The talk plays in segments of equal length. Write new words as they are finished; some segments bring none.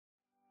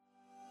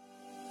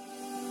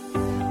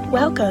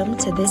Welcome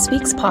to this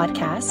week's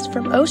podcast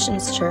from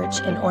Oceans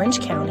Church in Orange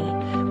County.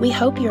 We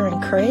hope you're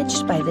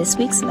encouraged by this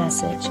week's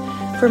message.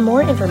 For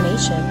more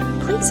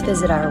information, please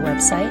visit our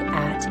website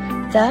at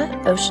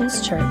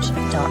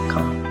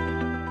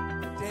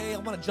theoceanschurch.com. Today,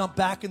 I'm going to jump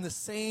back in the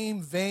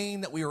same vein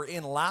that we were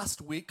in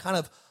last week, kind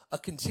of a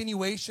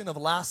continuation of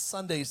last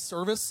Sunday's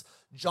service.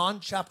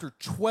 John chapter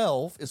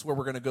 12 is where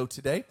we're going to go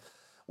today.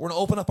 We're going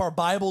to open up our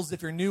Bibles.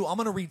 If you're new, I'm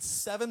going to read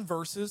 7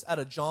 verses out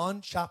of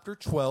John chapter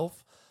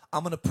 12.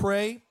 I'm going to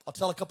pray. I'll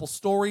tell a couple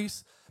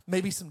stories,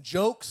 maybe some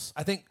jokes.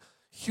 I think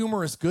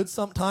humor is good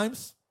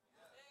sometimes.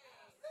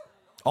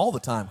 All the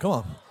time. Come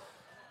on.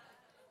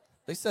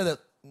 They said that,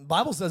 the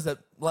Bible says that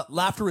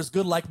laughter is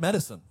good like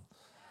medicine.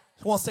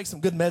 Who wants to take some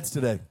good meds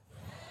today?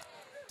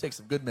 Take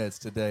some good meds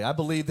today. I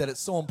believe that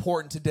it's so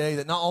important today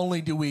that not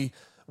only do we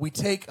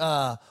take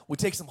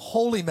some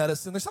holy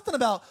medicine. There's something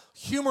about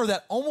humor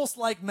that almost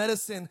like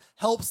medicine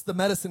helps the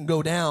medicine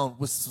go down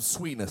with some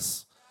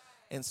sweetness.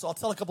 And so I'll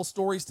tell a couple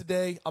stories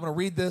today. I'm going to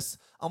read this.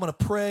 I'm going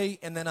to pray.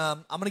 And then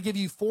I'm going to give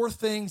you 4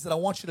 things that I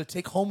want you to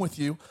take home with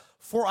you,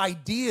 4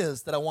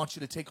 ideas that I want you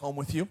to take home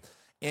with you.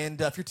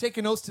 And if you're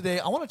taking notes today,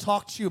 I want to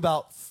talk to you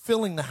about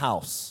filling the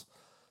house.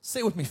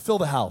 Say it with me, fill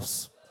the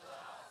house.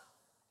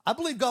 I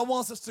believe God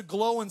wants us to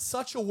glow in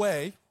such a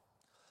way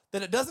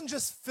that it doesn't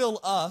just fill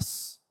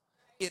us,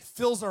 it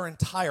fills our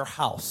entire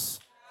house.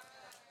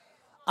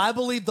 I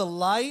believe the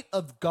light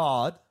of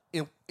God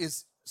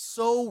is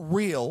so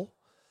real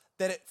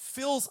that it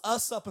fills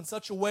us up in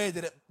such a way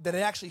that it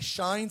actually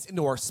shines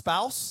into our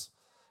spouse,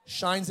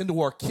 shines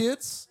into our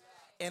kids,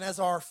 and as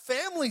our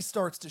family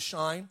starts to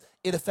shine,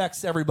 it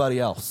affects everybody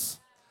else.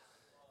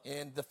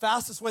 And the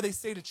fastest way they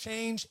say to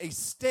change a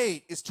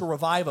state is to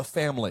revive a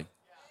family.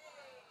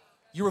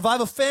 You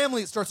revive a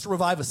family, it starts to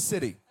revive a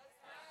city.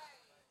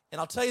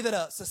 And I'll tell you that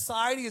a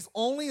society is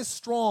only as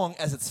strong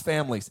as its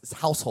families, its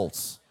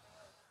households.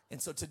 And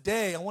so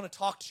today, I want to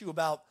talk to you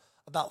about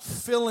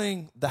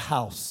filling the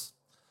house.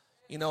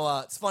 You know,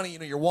 it's funny,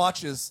 your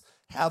watches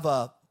have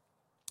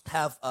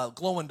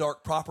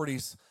glow-in-dark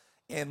properties,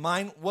 and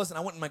mine wasn't.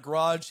 I went in my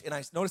garage, and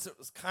I noticed it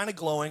was kind of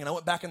glowing, and I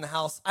went back in the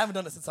house. I haven't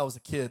done it since I was a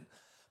kid,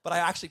 but I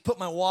actually put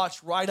my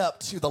watch right up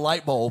to the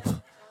light bulb,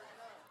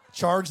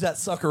 charged that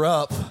sucker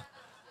up,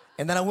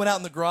 and then I went out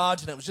in the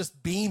garage, and it was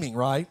just beaming,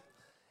 right?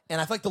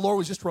 And I feel like the Lord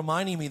was just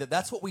reminding me that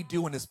that's what we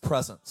do in His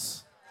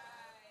presence.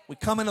 We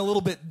come in a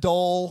little bit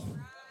dull,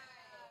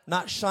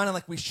 not shining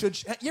like we should.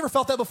 You ever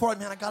felt that before?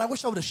 Man, God, I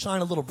wish I would have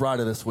shined a little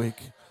brighter this week.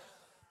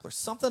 There's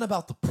something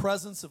about the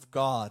presence of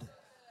God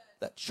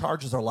that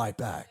charges our light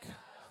back.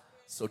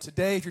 So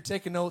today, if you're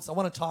taking notes, I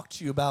want to talk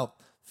to you about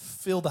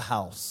fill the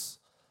house.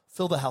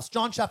 Fill the house.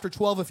 John chapter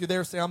 12, if you're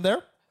there, say I'm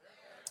there.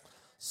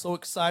 So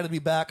excited to be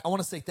back. I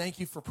want to say thank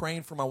you for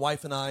praying for my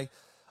wife and I.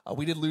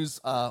 We did lose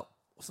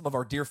some of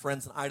our dear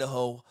friends in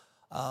Idaho.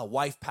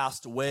 Wife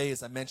passed away,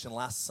 as I mentioned,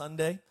 last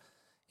Sunday.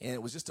 And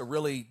it was just a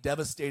really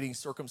devastating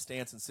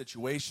circumstance and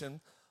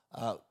situation.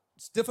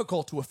 It's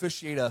difficult to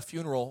officiate a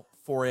funeral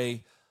for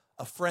a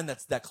friend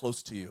that's that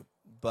close to you.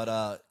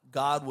 But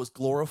God was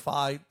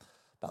glorified.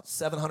 About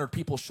 700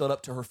 people showed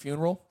up to her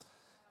funeral.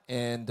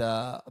 And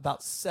about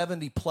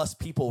 70-plus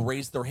people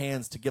raised their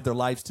hands to give their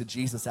lives to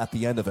Jesus at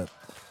the end of it.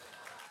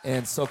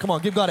 And so, come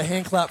on, give God a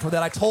hand clap for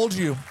that. I told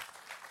you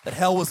that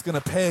hell was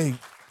going to pay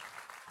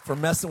for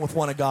messing with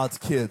one of God's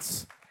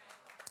kids.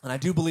 And I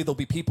do believe there'll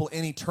be people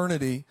in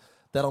eternity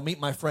that'll meet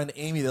my friend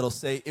Amy that'll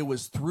say, it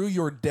was through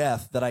your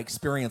death that I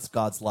experienced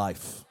God's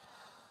life.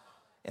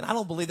 And I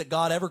don't believe that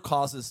God ever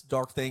causes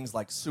dark things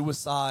like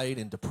suicide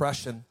and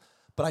depression,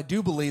 but I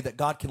do believe that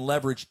God can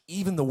leverage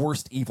even the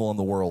worst evil in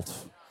the world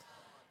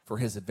for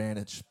His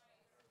advantage.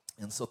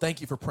 And so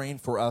thank you for praying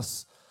for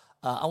us.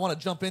 I want to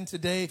jump in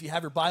today. If you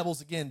have your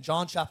Bibles, again,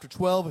 John chapter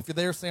 12. If you're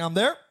there, say I'm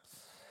there. It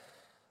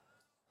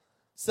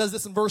says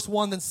this in verse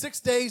 1, then 6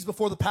 days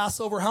before the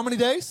Passover, how many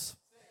days?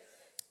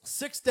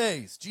 6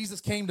 days,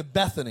 Jesus came to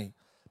Bethany.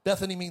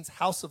 Bethany means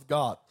house of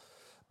God.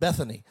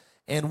 Bethany.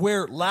 And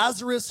where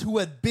Lazarus, who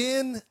had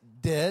been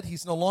dead,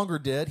 he's no longer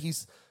dead,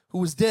 who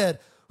was dead,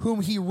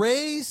 whom He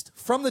raised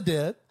from the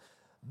dead,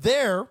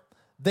 there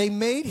they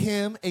made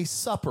Him a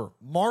supper.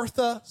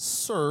 Martha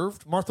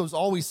served. Martha was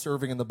always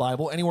serving in the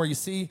Bible. Anywhere you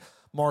see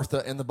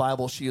Martha in the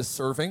Bible, she is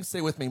serving. Say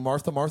with me,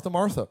 Martha, Martha,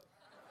 Martha.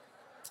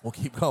 We'll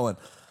keep going.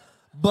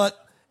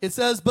 But it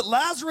says, but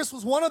Lazarus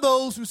was one of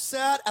those who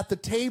sat at the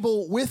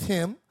table with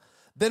Him.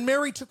 Then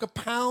Mary took a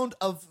pound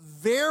of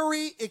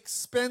very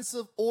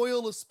expensive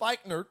oil of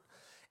spikenard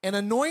and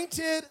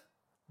anointed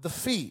the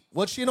feet.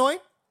 What'd she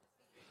anoint?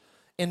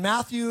 In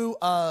Matthew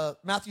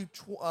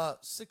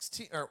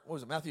 16, or what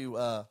was it?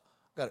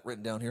 Got it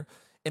written down here.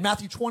 In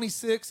Matthew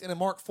 26 and in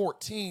Mark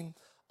 14,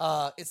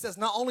 it says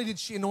not only did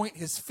she anoint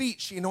His feet,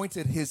 she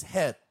anointed His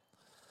head.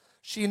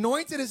 She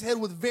anointed His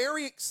head with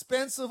very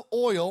expensive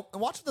oil.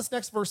 And watch what this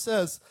next verse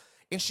says.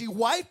 And she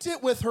wiped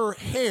it with her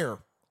hair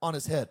on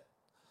His head.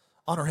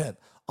 On her head.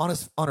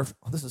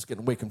 This is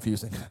getting way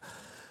confusing.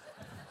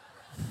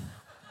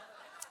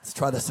 Let's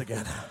try this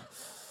again.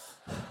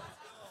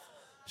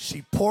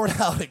 She poured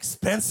out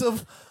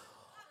expensive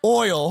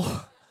oil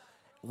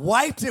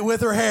wiped it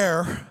with her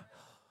hair,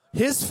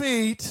 his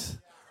feet,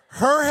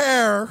 her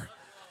hair,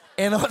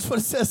 and that's what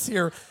it says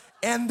here.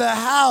 And the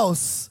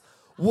house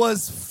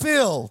was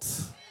filled.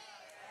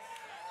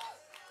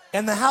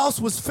 And the house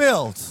was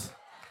filled.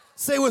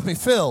 Say with me,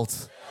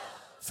 filled.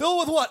 Filled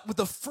with what? With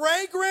the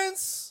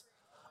fragrance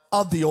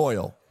of the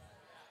oil.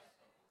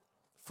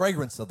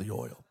 Fragrance of the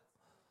oil.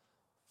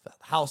 The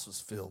house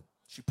was filled.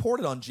 She poured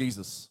it on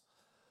Jesus,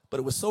 but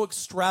it was so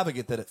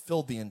extravagant that it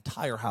filled the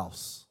entire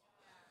house.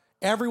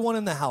 Everyone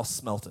in the house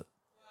smelt it.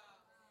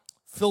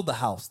 Filled the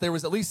house. There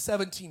was at least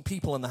 17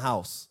 people in the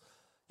house.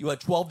 You had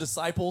 12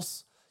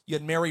 disciples. You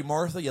had Mary,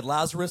 Martha. You had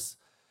Lazarus.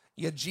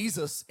 You had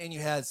Jesus, and you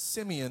had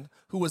Simeon,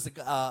 who was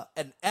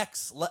an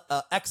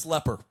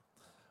ex-leper,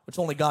 which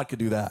only God could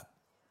do that.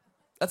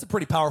 That's a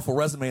pretty powerful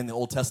resume in the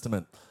Old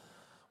Testament.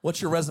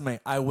 What's your resume?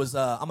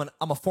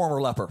 I'm a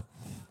former leper.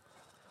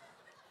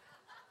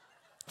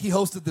 He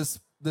hosted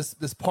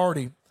this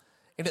party,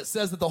 and it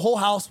says that the whole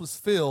house was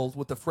filled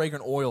with the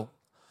fragrant oil.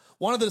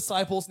 One of the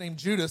disciples named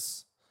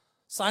Judas,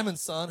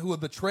 Simon's son, who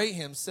would betray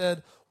him,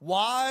 said,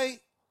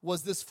 "Why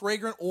was this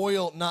fragrant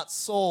oil not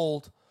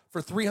sold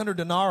for 300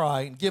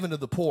 denarii and given to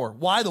the poor?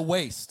 Why the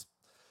waste?"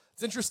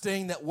 It's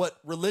interesting that what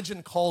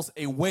religion calls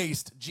a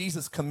waste,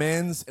 Jesus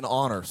commends and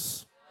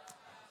honors.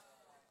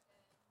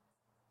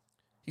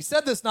 He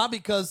said this not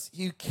because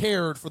he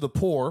cared for the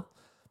poor,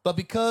 but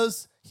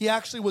because he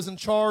actually was in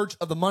charge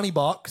of the money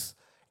box,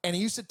 and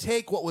he used to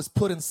take what was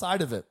put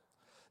inside of it.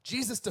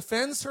 Jesus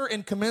defends her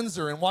and commends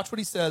her, and watch what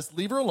he says.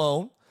 "Leave her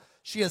alone.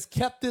 She has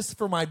kept this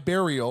for my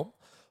burial.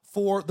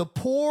 For the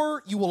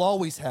poor you will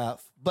always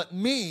have, but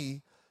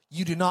me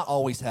you do not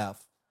always have."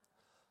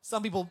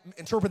 Some people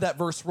interpret that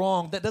verse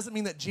wrong. That doesn't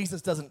mean that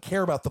Jesus doesn't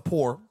care about the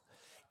poor.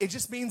 It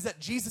just means that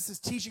Jesus is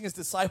teaching his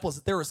disciples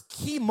that there is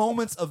key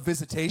moments of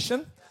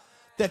visitation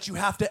that you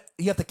have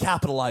to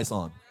capitalize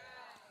on.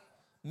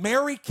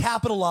 Mary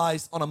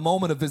capitalized on a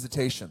moment of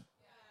visitation.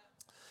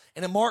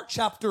 And in Mark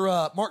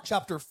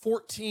chapter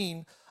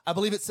 14, I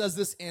believe it says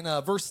this in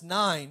verse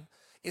 9,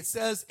 it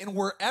says, "And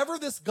wherever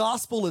this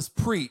gospel is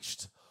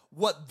preached,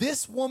 what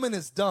this woman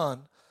has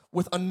done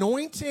with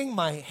anointing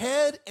my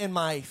head and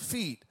my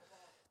feet,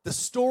 the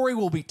story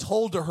will be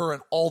told to her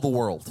in all the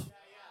world."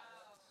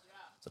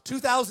 So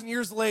 2,000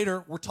 years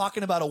later, we're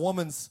talking about a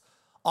woman's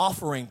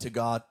offering to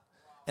God.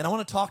 And I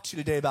want to talk to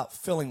you today about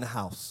filling the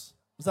house.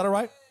 Is that all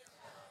right?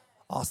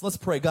 Awesome. Let's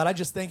pray. God, I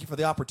just thank you for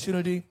the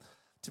opportunity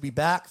to be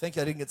back. Thank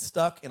you I didn't get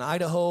stuck in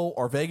Idaho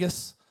or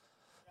Vegas.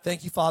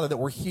 Thank you, Father, that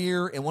we're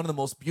here in one of the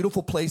most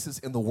beautiful places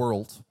in the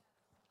world.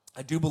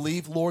 I do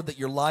believe, Lord, that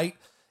your light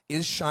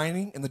is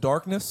shining in the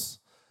darkness,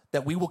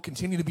 that we will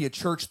continue to be a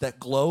church that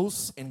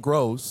glows and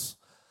grows.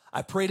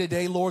 I pray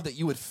today, Lord, that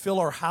you would fill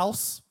our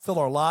house, fill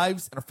our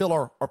lives, and fill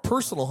our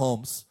personal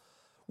homes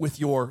with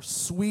your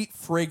sweet,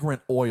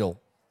 fragrant oil.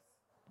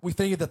 We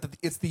think that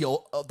it's the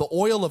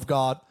oil of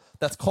God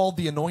that's called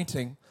the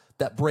anointing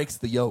that breaks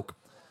the yoke.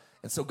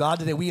 And so, God,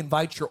 today we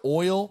invite your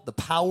oil, the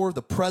power,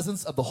 the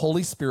presence of the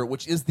Holy Spirit,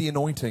 which is the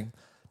anointing,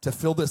 to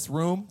fill this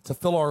room, to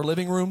fill our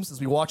living rooms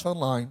as we watch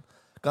online.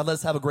 God, let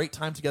us have a great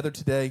time together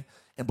today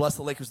and bless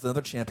the Lakers with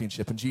another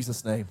championship in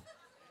Jesus' name.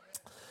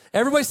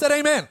 Everybody said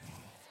amen.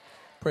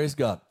 Praise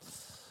God.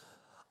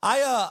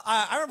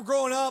 I remember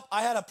growing up,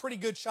 I had a pretty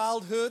good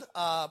childhood.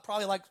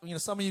 Probably like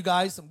some of you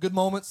guys, some good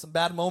moments, some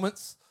bad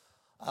moments.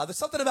 There's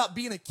something about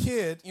being a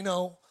kid,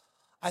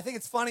 I think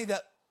it's funny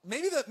that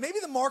maybe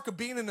the mark of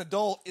being an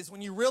adult is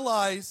when you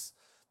realize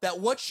that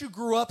what you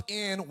grew up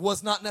in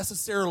was not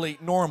necessarily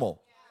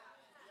normal.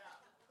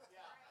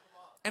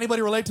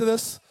 Anybody relate to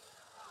this?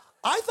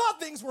 I thought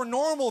things were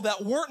normal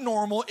that weren't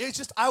normal. It's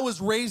just I was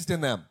raised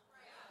in them.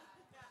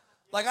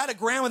 Like I had a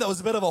grandma that was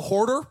a bit of a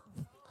hoarder.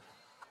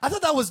 I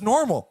thought that was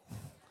normal.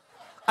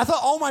 I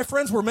thought all my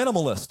friends were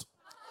minimalist.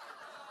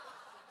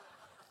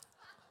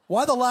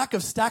 Why the lack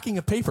of stacking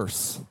of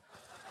papers?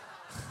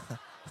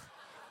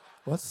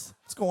 What's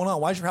going on?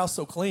 Why is your house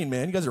so clean,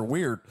 man? You guys are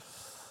weird.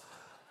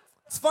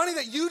 It's funny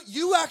that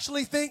you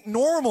actually think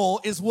normal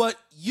is what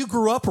you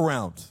grew up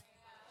around.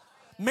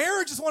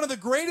 Marriage is one of the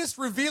greatest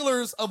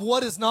revealers of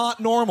what is not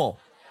normal.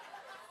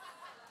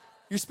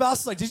 Your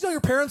spouse is like, "Did you know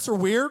your parents are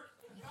weird?"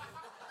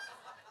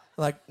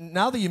 Like,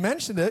 now that you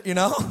mentioned it,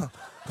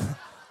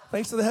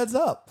 thanks for the heads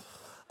up.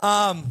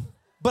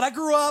 But I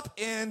grew up,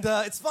 and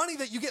it's funny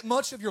that you get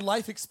much of your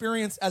life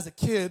experience as a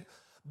kid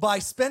by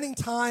spending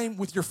time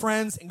with your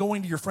friends and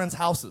going to your friends'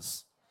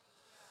 houses.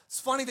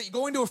 It's funny that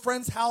going to a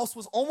friend's house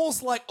was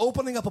almost like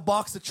opening up a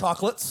box of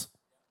chocolates.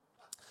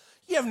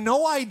 You have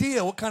no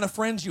idea what kind of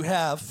friends you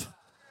have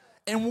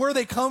and where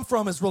they come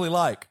from is really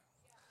like.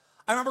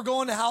 I remember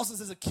going to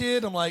houses as a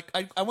kid. I'm like,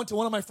 I went to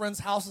one of my friends'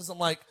 houses. I'm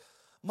like,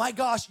 "My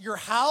gosh, your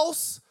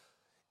house,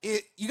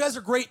 you guys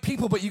are great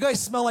people, but you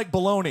guys smell like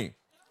bologna."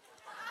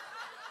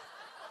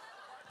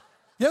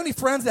 You have any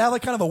friends that have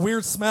like kind of a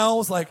weird smell?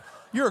 It's like,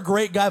 "You're a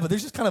great guy, but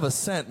there's just kind of a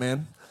scent,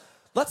 man.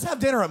 Let's have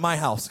dinner at my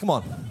house. Come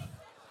on."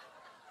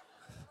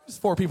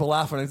 Just 4 people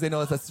laughing because they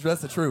know that's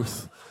the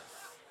truth.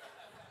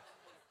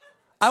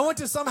 I went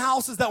to some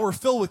houses that were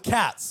filled with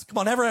cats. Come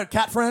on, ever had a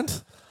cat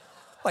friend?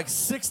 Like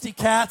 60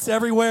 cats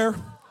everywhere.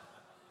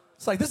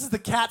 It's like, this is the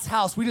cat's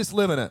house. We just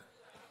live in it.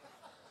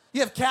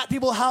 You have cat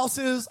people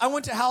houses. I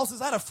went to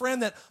houses. I had a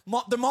friend that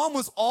their mom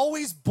was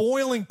always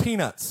boiling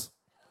peanuts.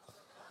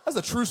 That's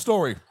a true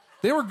story.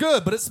 They were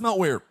good, but it smelled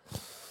weird.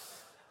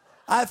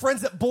 I had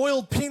friends that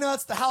boiled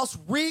peanuts. The house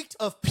reeked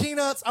of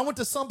peanuts. I went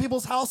to some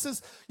people's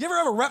houses. You ever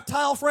have a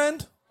reptile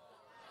friend? You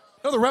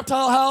know the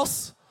reptile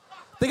house?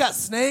 They got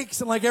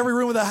snakes in like every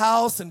room of the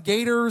house and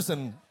gators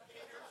and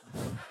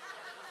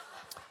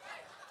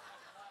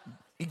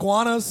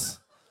iguanas.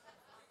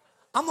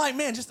 I'm like,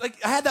 man, just like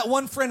I had that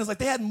one friend. It's like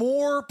they had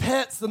more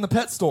pets than the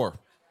pet store.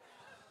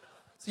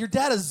 So your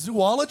dad a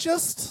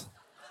zoologist?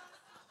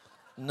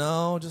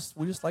 No,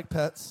 we just like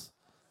pets.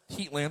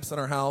 Heat lamps in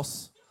our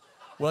house.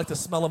 We like the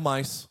smell of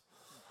mice.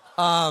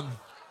 I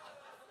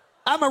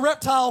had my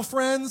reptile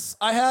friends.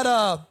 I had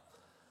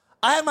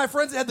my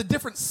friends that had the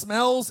different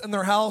smells in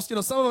their house. You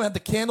know, some of them had the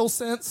candle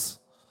scents.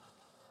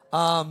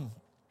 Some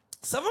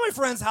of my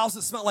friends'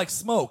 houses smelled like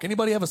smoke.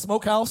 Anybody have a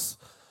smoke house?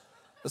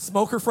 A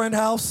smoker friend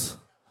house?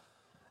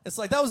 It's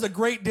like, that was a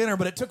great dinner,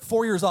 but it took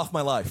 4 years off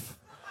my life.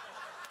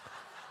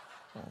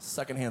 Well,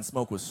 secondhand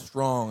smoke was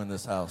strong in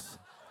this house.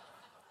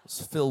 It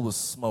was filled with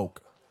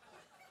smoke.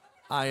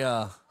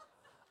 I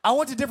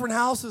went to different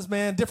houses,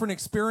 man, different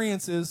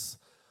experiences.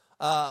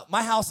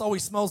 My house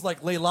always smells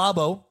like Le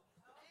Labo,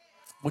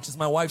 which is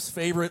my wife's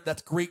favorite.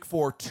 That's Greek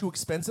for too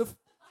expensive.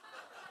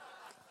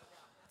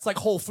 It's like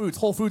Whole Foods.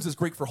 Whole Foods is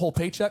Greek for whole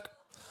paycheck.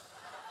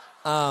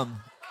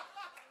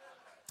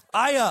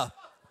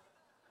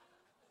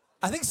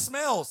 I think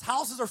smells.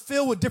 Houses are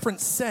filled with different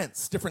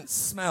scents, different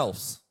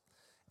smells.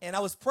 And I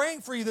was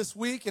praying for you this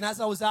week, and as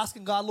I was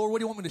asking God, Lord, what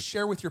do you want me to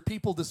share with your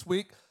people this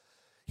week?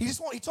 He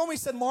told me, he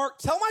said, Mark,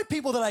 tell my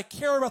people that I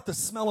care about the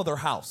smell of their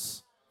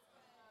house.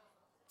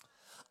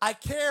 I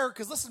care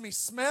because, listen to me,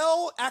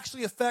 smell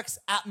actually affects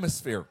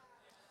atmosphere.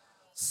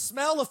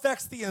 Smell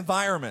affects the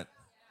environment.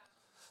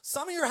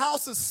 Some of your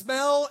houses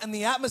smell, and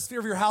the atmosphere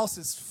of your house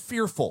is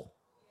fearful.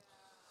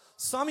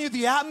 Some of you,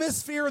 the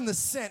atmosphere and the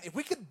scent, if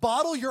we could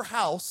bottle your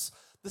house,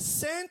 the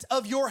scent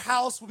of your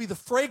house would be the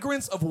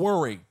fragrance of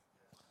worry.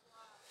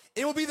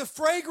 It will be the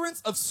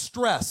fragrance of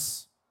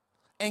stress,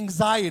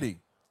 anxiety.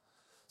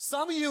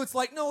 Some of you, it's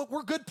like, no,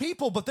 we're good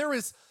people, but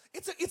it's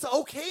an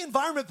okay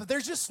environment, but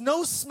there's just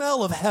no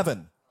smell of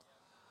heaven.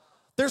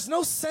 There's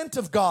no scent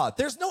of God.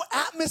 There's no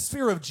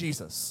atmosphere of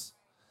Jesus.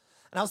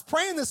 And I was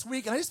praying this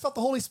week, and I just felt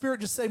the Holy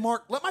Spirit just say,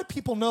 Mark, let my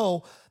people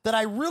know that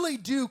I really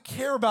do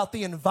care about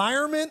the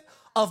environment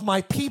of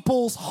my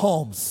people's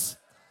homes.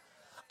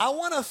 I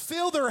want to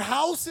fill their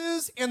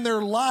houses and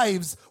their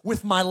lives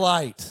with my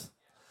light.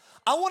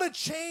 I want to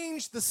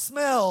change the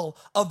smell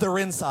of their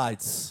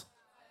insides.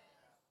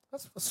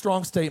 That's a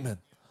strong statement.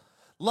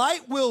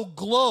 Light will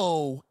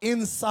glow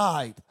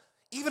inside,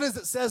 even as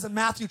it says in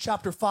Matthew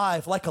chapter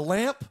 5, like a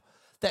lamp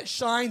that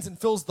shines and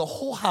fills the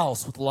whole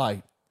house with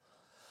light.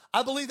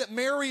 I believe that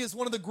Mary is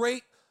one of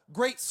the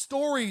great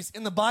stories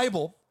in the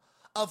Bible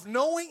of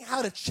knowing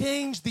how to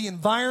change the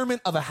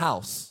environment of a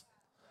house.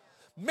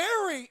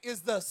 Mary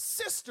is the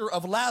sister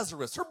of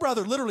Lazarus. Her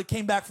brother literally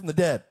came back from the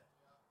dead.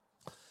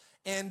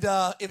 And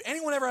if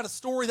anyone ever had a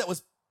story that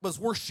was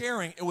worth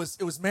sharing, it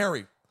was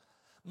Mary.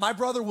 My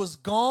brother was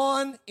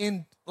gone,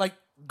 and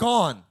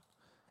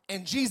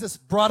Jesus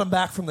brought him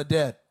back from the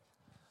dead.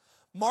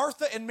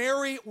 Martha and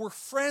Mary were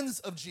friends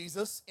of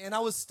Jesus, and I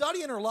was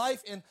studying her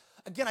life, and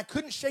again, I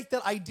couldn't shake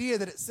that idea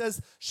that it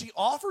says she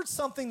offered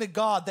something to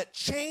God that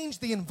changed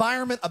the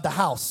environment of the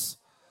house.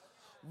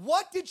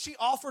 What did she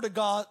offer to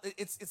God?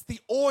 It's the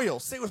oil.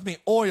 Say it with me,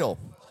 oil.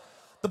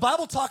 The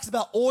Bible talks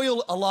about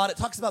oil a lot. It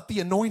talks about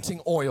the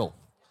anointing oil.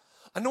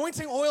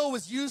 Anointing oil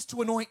was used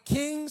to anoint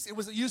kings. It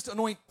was used to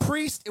anoint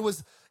priests. It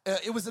was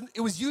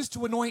used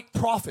to anoint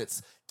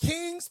prophets.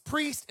 Kings,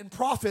 priests, and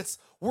prophets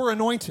were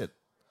anointed.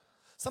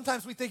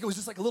 Sometimes we think it was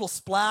just like a little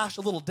splash,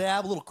 a little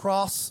dab, a little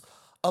cross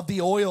of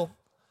the oil.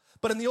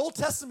 But in the Old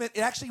Testament,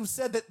 it actually was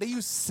said that they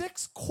used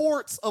 6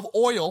 quarts of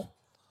oil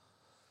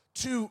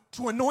to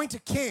anoint a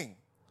king.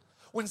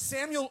 When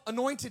Samuel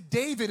anointed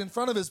David in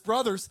front of his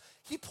brothers,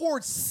 he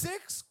poured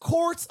 6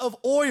 quarts of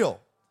oil.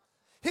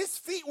 His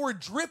feet were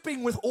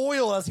dripping with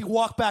oil as he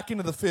walked back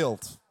into the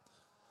field.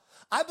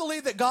 I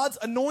believe that God's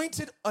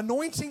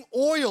anointing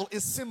oil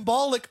is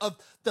symbolic of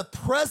the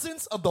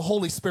presence of the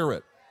Holy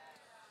Spirit.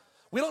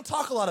 We don't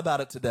talk a lot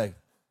about it today.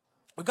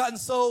 We've gotten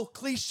so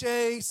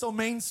cliche, so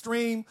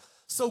mainstream,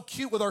 so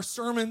cute with our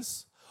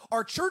sermons.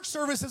 Our church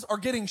services are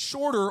getting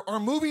shorter. Our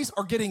movies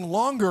are getting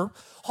longer.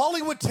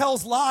 Hollywood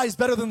tells lies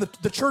better than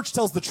the church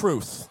tells the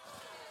truth.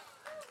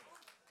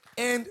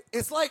 And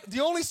it's like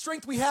the only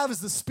strength we have is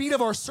the speed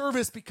of our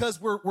service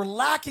because we're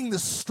lacking the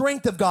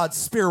strength of God's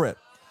Spirit.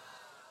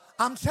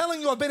 I'm telling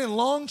you, I've been in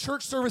long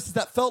church services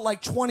that felt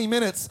like 20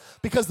 minutes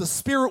because the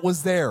Spirit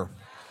was there.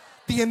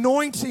 The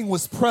anointing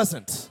was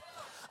present.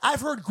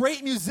 I've heard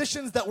great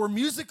musicians that were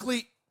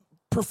musically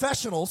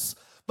professionals,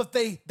 but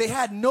they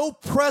had no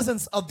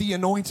presence of the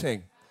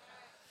anointing.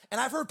 And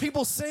I've heard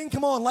people sing,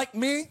 come on, like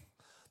me,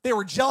 they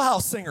were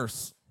jailhouse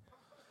singers.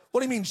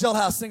 What do you mean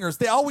jailhouse singers?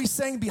 They always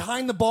sang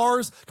behind the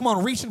bars, come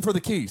on, reaching for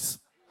the keys.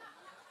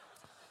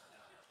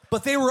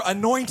 But they were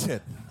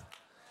anointed.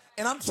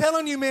 And I'm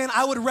telling you, man,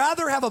 I would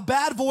rather have a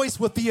bad voice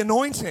with the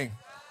anointing.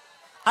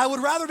 I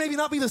would rather maybe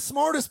not be the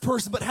smartest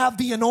person, but have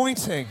the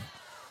anointing.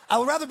 I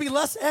would rather be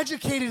less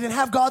educated and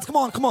have God's, come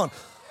on,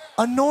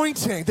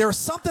 anointing. There's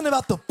something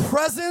about the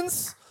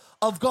presence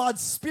of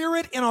God's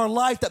Spirit in our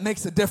life that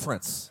makes a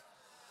difference.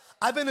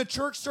 I've been to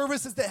church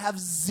services that have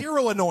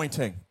zero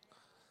anointing.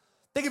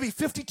 They could be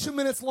 52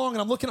 minutes long,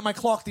 and I'm looking at my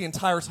clock the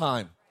entire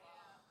time.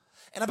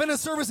 And I've been to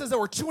services that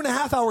were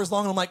 2.5 hours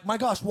long, and I'm like, my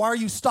gosh, why are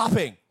you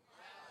stopping?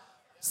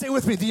 Say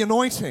with me, the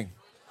anointing.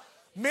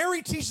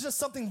 Mary teaches us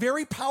something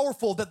very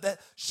powerful, that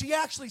she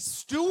actually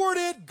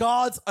stewarded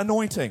God's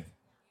anointing.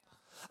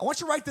 I want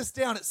you to write this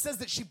down. It says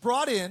that she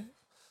brought in,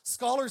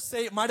 scholars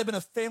say it might have been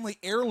a family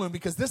heirloom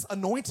because this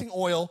anointing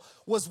oil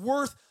was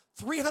worth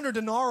 300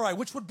 denarii,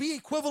 which would be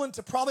equivalent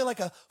to probably like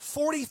a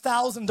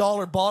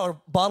 $40,000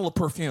 bottle of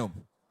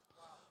perfume.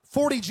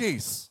 40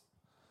 G's.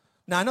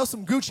 Now, I know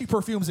some Gucci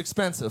perfume is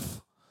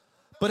expensive,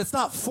 but it's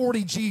not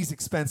 40 G's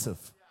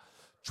expensive.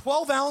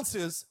 12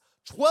 ounces,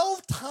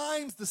 12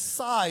 times the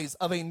size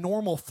of a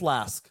normal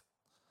flask.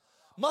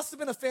 Must have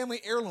been a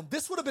family heirloom.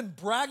 This would have been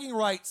bragging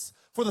rights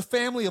for the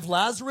family of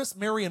Lazarus,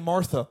 Mary, and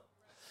Martha.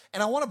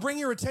 And I want to bring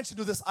your attention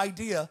to this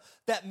idea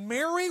that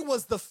Mary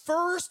was the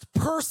first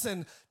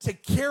person to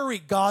carry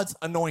God's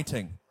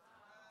anointing.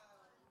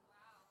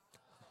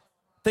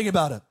 Think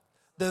about it.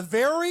 The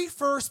very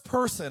first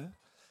person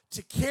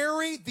to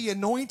carry the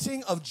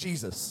anointing of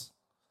Jesus.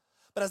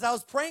 But as I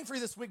was praying for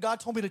you this week, God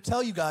told me to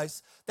tell you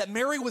guys that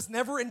Mary was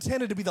never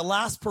intended to be the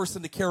last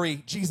person to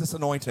carry Jesus'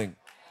 anointing.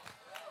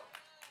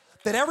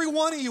 That every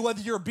one of you,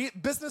 whether you're a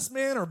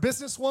businessman or a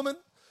businesswoman,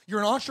 you're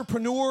an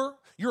entrepreneur,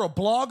 you're a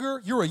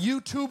blogger, you're a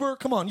YouTuber,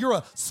 come on, you're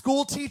a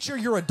school teacher,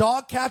 you're a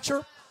dog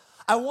catcher.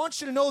 I want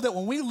you to know that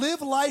when we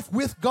live life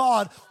with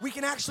God, we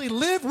can actually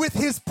live with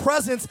His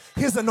presence,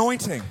 His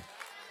anointing.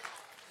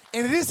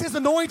 And it is His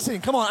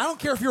anointing. Come on, I don't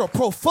care if you're a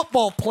pro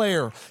football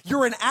player,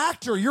 you're an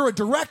actor, you're a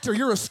director,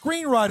 you're a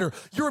screenwriter,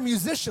 you're a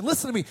musician.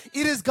 Listen to me.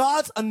 It is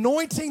God's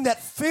anointing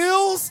that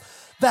fills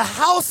the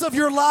house of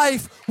your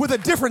life with a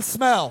different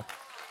smell.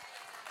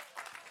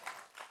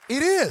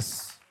 It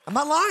is. I'm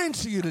not lying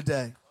to you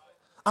today.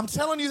 I'm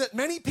telling you that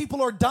many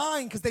people are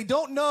dying because they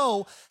don't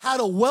know how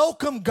to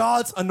welcome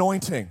God's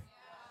anointing.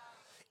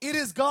 It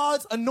is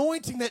God's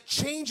anointing that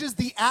changes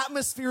the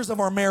atmospheres of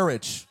our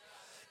marriage.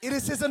 It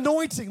is His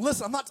anointing.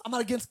 Listen, I'm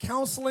not against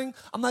counseling.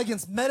 I'm not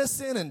against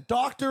medicine and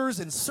doctors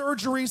and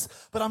surgeries,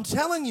 but I'm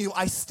telling you,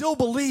 I still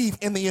believe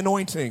in the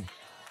anointing.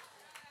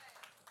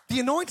 The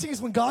anointing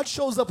is when God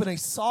shows up in a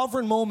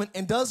sovereign moment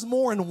and does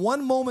more in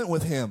one moment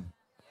with Him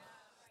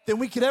than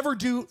we could ever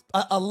do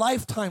a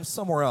lifetime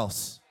somewhere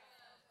else.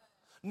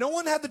 No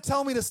one had to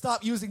tell me to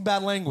stop using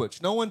bad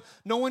language. No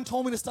one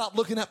told me to stop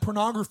looking at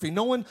pornography.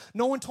 No one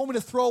told me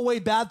to throw away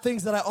bad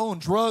things that I own,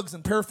 drugs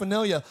and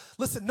paraphernalia.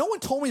 Listen, no one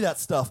told me that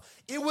stuff.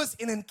 It was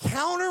an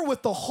encounter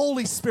with the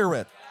Holy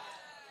Spirit.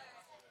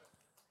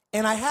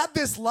 And I had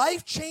this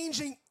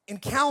life-changing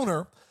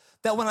encounter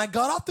that when I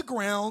got off the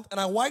ground and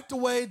I wiped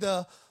away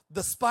the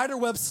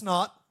spiderweb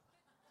snot,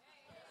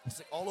 it's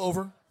like all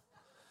over.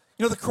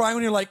 You know the cry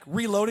when you're like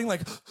reloading,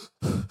 like...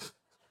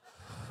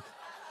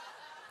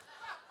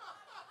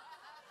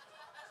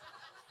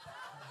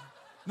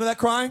 You know that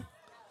crying?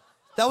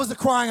 That was the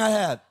crying I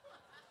had.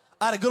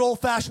 I had a good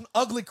old-fashioned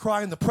ugly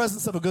cry in the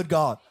presence of a good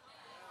God.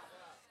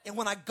 And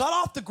when I got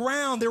off the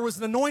ground, there was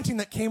an anointing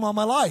that came on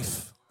my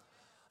life.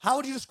 How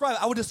would you describe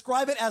it? I would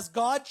describe it as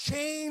God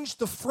changed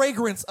the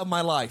fragrance of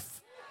my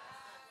life.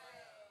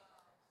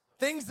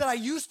 Things that I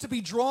used to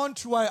be drawn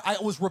to, I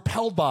was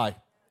repelled by.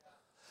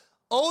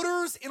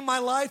 Odors in my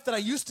life that I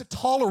used to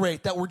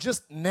tolerate that were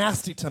just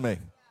nasty to me.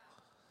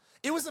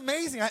 It was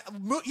amazing.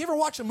 You ever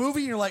watch a movie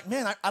and you're like,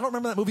 man, I don't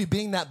remember that movie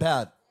being that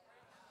bad.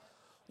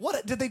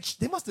 What did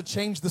they must have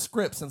changed the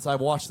script since I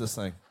watched this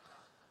thing.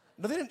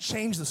 No, they didn't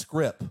change the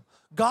script.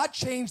 God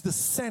changed the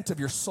scent of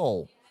your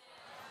soul.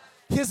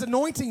 His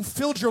anointing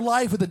filled your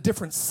life with a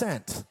different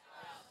scent.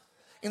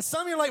 And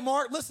some of you are like,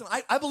 Mark, listen,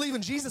 I believe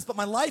in Jesus, but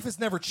my life has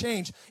never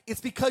changed.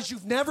 It's because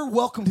you've never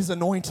welcomed His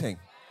anointing.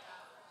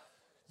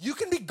 You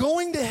can be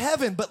going to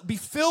heaven, but be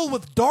filled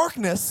with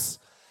darkness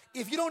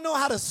if you don't know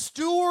how to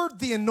steward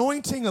the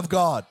anointing of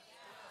God.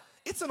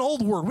 It's an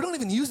old word. We don't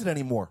even use it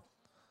anymore.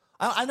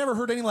 I never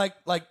heard any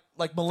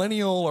like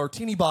millennial or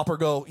teeny bopper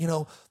go,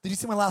 did you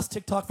see my last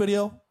TikTok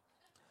video?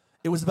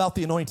 It was about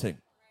the anointing.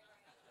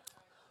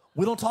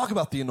 We don't talk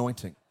about the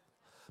anointing.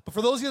 But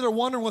for those of you that are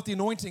wondering what the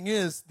anointing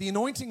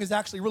is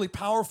actually really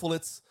powerful.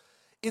 It's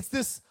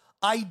this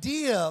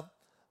idea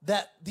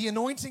that the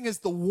anointing is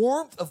the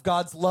warmth of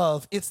God's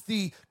love. It's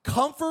the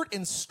comfort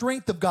and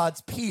strength of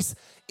God's peace.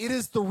 It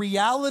is the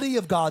reality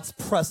of God's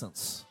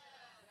presence.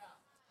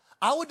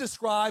 I would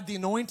describe the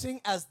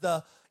anointing as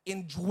the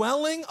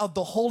indwelling of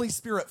the Holy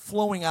Spirit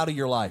flowing out of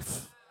your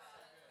life.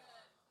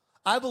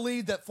 I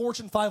believe that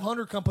Fortune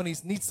 500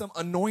 companies need some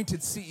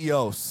anointed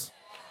CEOs.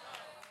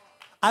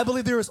 I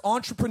believe there is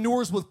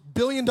entrepreneurs with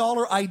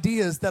billion-dollar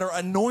ideas that are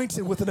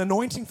anointed with an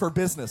anointing for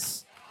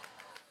business.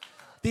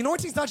 The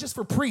anointing is not just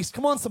for priests.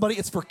 Come on, somebody.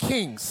 It's for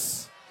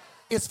kings.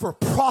 It's for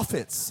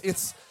prophets.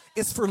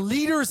 It's for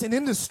leaders in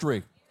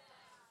industry.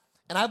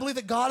 And I believe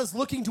that God is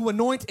looking to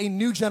anoint a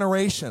new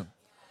generation.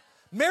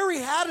 Mary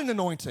had an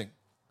anointing.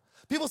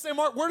 People say,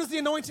 Mark, where does the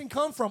anointing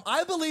come from?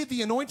 I believe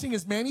the anointing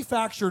is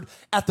manufactured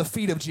at the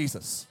feet of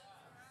Jesus.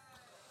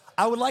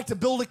 I would like to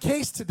build a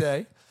case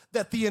today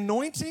that the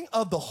anointing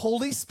of the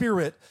Holy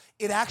Spirit,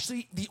 it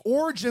actually, the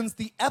origins,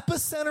 the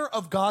epicenter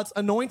of God's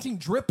anointing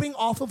dripping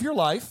off of your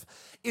life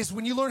is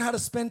when you learn how to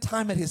spend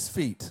time at his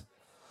feet.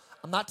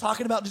 I'm not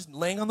talking about just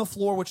laying on the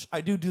floor, which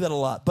I do that a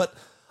lot, but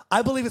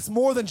I believe it's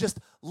more than just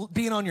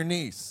being on your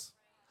knees.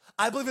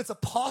 I believe it's a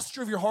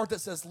posture of your heart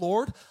that says,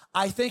 Lord,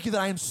 I thank you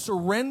that I am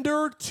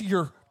surrendered to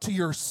your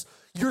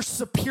you're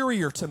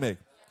superior to me.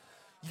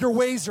 Your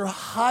ways are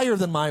higher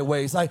than my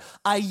ways.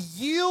 I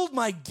yield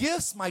my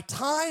gifts, my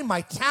time,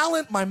 my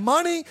talent, my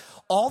money.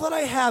 All that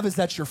I have is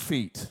at your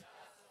feet.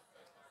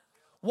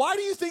 Why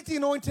do you think the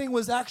anointing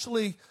was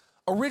actually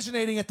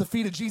originating at the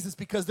feet of Jesus?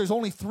 Because there's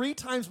only 3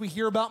 times we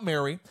hear about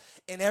Mary,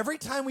 and every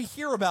time we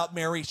hear about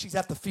Mary, she's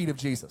at the feet of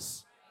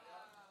Jesus.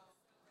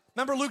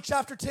 Remember Luke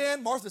chapter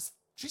 10?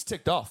 She's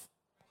ticked off.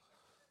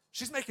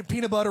 She's making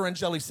peanut butter and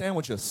jelly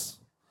sandwiches.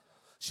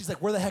 She's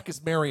like, where the heck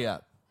is Mary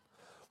at?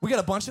 We got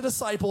a bunch of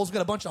disciples. We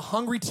got a bunch of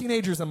hungry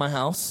teenagers in my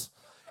house.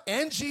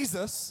 And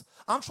Jesus.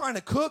 I'm trying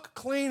to cook,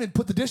 clean, and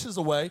put the dishes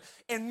away.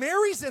 And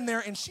Mary's in there,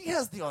 and she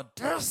has the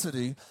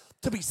audacity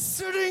to be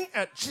sitting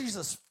at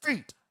Jesus'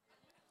 feet.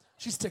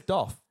 She's ticked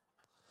off.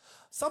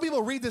 Some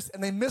people read this,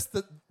 and they miss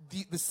the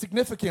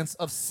significance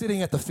of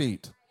sitting at the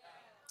feet.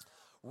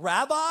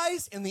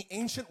 Rabbis in the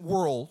ancient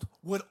world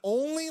would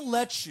only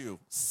let you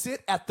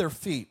sit at their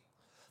feet.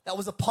 That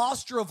was a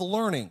posture of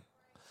learning.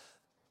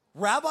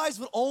 Rabbis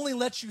would only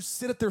let you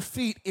sit at their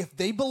feet if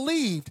they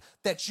believed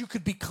that you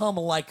could become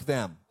like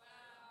them.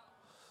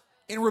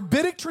 In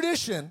rabbinic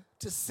tradition,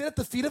 to sit at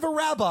the feet of a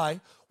rabbi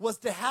was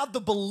to have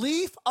the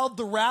belief of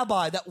the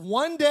rabbi that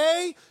one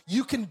day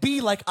you can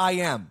be like I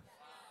am.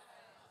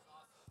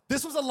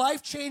 This was a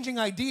life-changing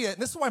idea,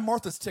 and this is why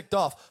Martha's ticked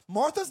off.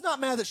 Martha's not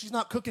mad that she's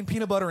not cooking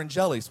peanut butter and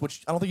jellies,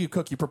 which I don't think you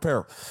cook, you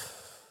prepare.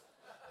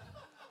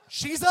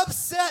 She's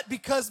upset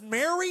because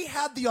Mary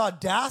had the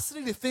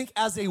audacity to think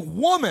as a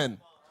woman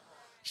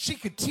she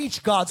could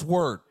teach God's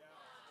word.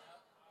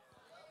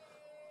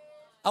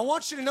 I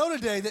want you to know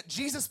today that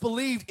Jesus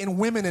believed in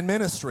women in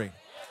ministry.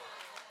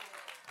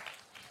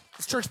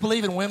 Does church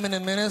believe in women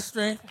in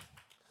ministry?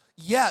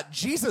 Yeah,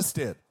 Jesus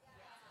did.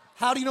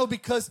 How do you know?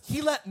 Because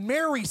he let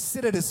Mary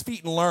sit at his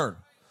feet and learn.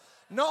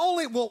 Not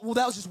only, well,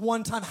 that was just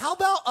one time. How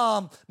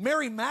about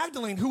Mary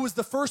Magdalene, who was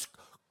the first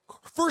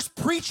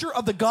preacher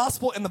of the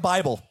gospel in the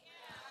Bible?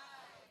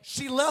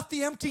 She left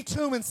the empty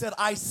tomb and said,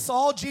 I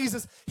saw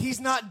Jesus. He's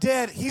not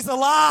dead. He's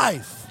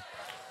alive.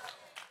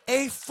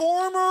 A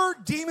former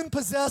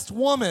demon-possessed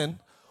woman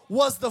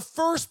was the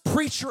first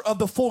preacher of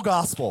the full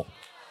gospel.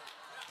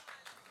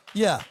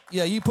 Yeah,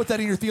 you put that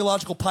in your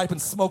theological pipe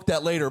and smoke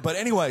that later. But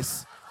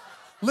anyways,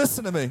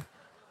 listen to me.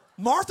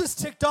 Martha's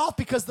ticked off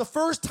because the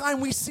first time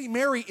we see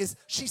Mary is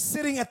she's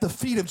sitting at the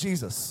feet of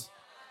Jesus.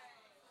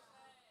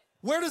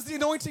 Where does the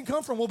anointing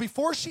come from? Well,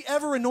 before she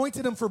ever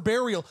anointed him for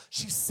burial,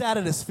 she sat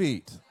at his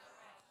feet.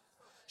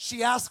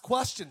 She asked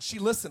questions. She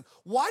listened.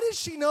 Why did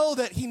she know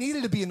that he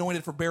needed to be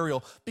anointed for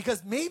burial?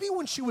 Because maybe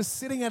when she was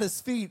sitting at his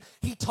feet,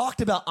 he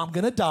talked about, I'm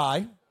going to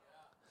die,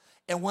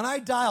 and when I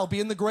die, I'll be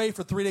in the grave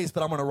for 3 days,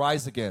 but I'm going to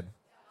rise again.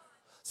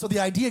 So the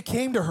idea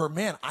came to her,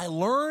 man, I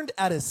learned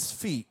at his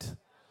feet.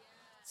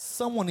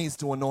 Someone needs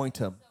to anoint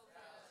him.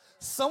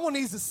 Someone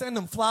needs to send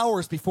him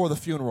flowers before the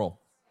funeral.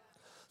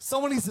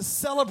 Someone needs to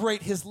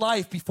celebrate his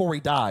life before he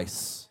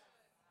dies.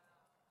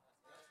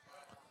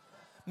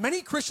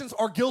 Many Christians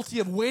are guilty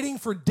of waiting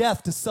for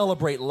death to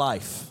celebrate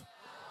life.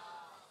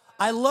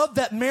 I love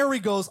that Mary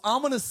goes,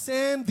 I'm going to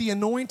send the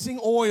anointing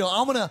oil.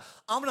 I'm going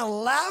to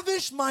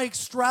lavish my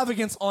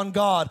extravagance on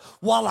God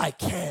while I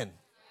can.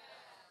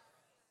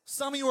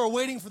 Some of you are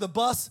waiting for the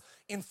bus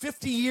in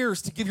 50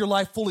 years to give your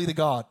life fully to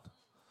God.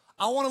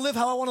 I want to live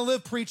how I want to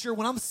live, preacher.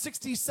 When I'm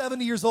 60,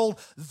 70 years old,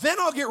 then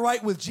I'll get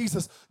right with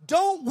Jesus.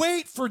 Don't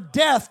wait for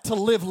death to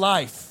live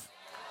life.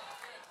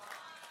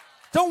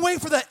 Don't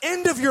wait for the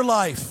end of your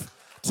life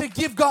to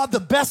give God the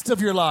best of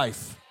your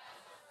life.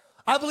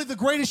 I believe the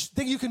greatest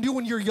thing you can do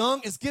when you're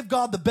young is give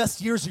God the best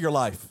years of your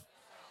life.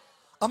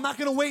 I'm not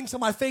going to wait until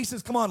my face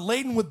is,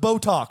 laden with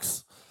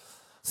Botox,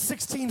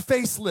 16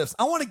 facelifts.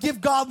 I want to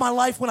give God my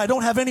life when I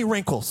don't have any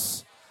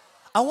wrinkles.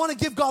 I want to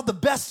give God the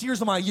best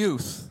years of my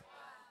youth.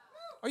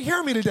 Are you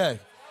hearing me today?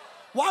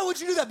 Why would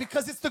you do that?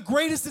 Because it's the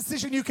greatest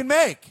decision you can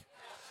make.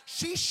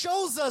 She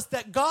shows us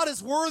that God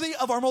is worthy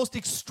of our most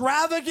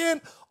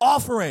extravagant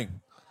offering.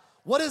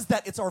 What is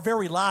that? It's our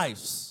very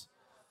lives.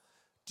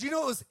 Do you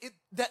know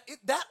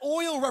that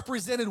oil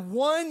represented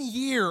 1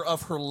 year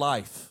of her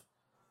life?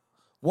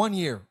 1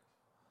 year.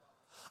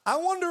 I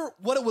wonder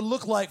what it would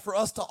look like for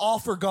us to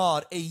offer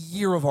God a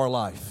year of our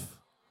life.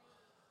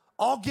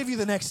 I'll give you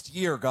the next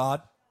year,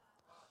 God.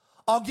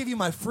 I'll give you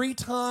my free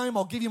time.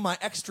 I'll give you my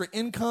extra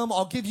income.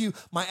 I'll give you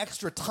my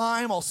extra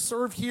time. I'll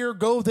serve here,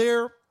 go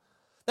there.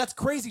 That's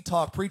crazy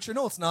talk, preacher.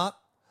 No, it's not.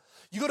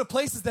 You go to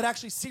places that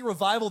actually see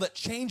revival that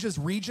changes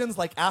regions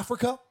like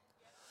Africa.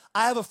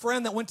 I have a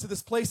friend that went to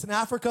this place in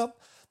Africa.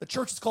 The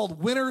church is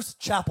called Winners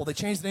Chapel. They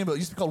changed the name of it. It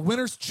used to be called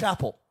Winners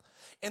Chapel.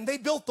 And they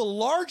built the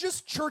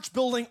largest church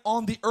building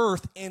on the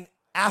earth in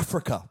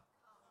Africa.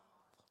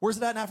 Where's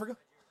it at in Africa?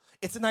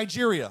 It's in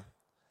Nigeria.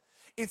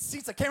 It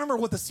seats, I can't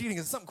remember what the seating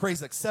is, it's something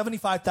crazy, like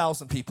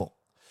 75,000 people.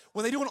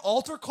 When they do an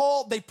altar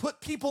call, they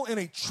put people in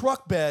a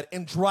truck bed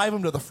and drive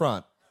them to the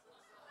front.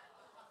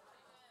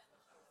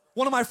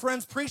 One of my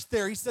friends preached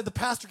there. He said the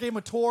pastor gave him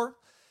a tour.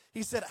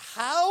 He said,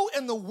 how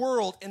in the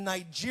world in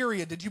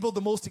Nigeria did you build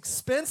the most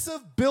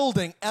expensive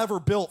building ever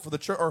built for the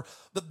church, or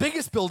the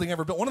biggest building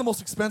ever built, one of the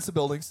most expensive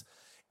buildings?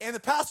 And the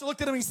pastor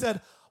looked at him and he said,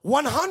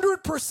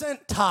 100%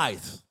 tithe.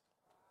 I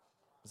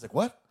was like,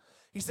 what?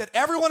 He said,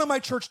 everyone in my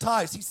church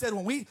tithes. He said,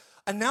 when we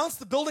announced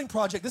the building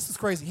project, this is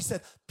crazy. He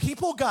said,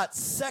 people got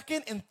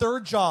second and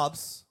third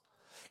jobs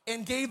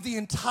and gave the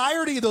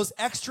entirety of those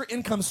extra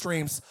income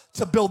streams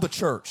to build the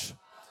church.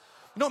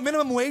 You know what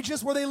minimum wage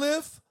is where they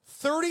live?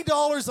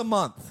 $30 a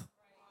month.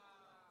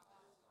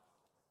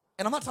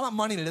 And I'm not talking about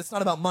money today. It's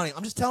not about money.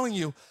 I'm just telling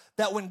you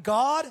that when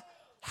God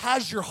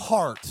has your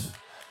heart,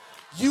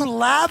 you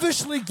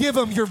lavishly give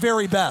him your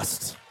very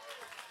best.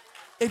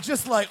 It's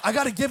just like, I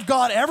got to give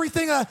God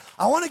everything. I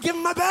want to give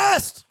him my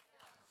best.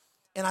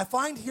 And I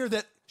find here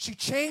that she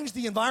changed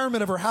the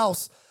environment of her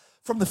house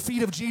from the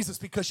feet of Jesus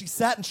because she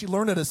sat and she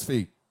learned at his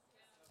feet.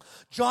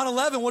 John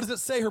 11, what does it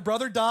say? Her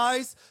brother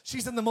dies.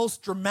 She's in the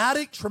most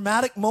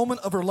traumatic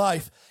moment of her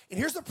life. And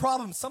here's the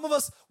problem. Some of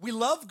us, we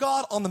love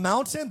God on the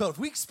mountain, but if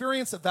we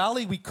experience a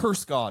valley, we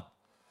curse God.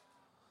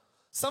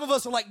 Some of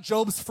us are like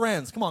Job's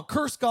friends. Come on,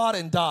 curse God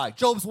and die.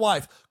 Job's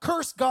wife,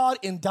 curse God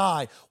and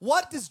die.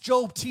 What does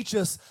Job teach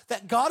us?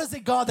 That God is a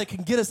God that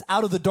can get us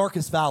out of the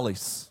darkest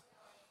valleys.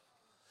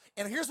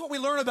 And here's what we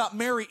learn about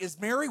Mary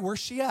is Mary, where's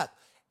she at?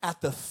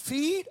 At the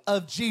feet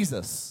of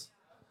Jesus.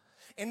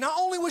 And not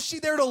only was she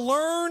there to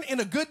learn in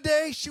a good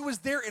day, she was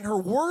there in her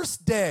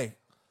worst day.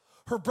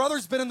 Her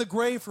brother's been in the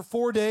grave for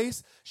 4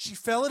 days. She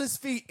fell at his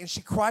feet and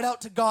she cried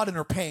out to God in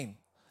her pain.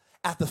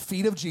 At the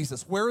feet of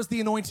Jesus. Where is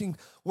the anointing?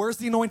 Where is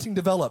the anointing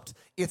developed?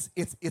 It's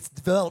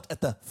developed at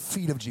the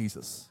feet of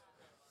Jesus.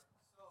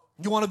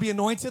 You want to be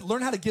anointed?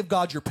 Learn how to give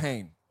God your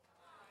pain.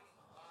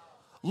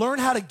 Learn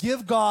how to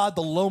give God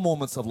the low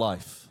moments of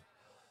life.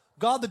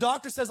 God, the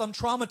doctor says I'm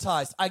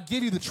traumatized. I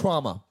give you the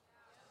trauma.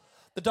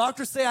 The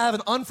doctors say I have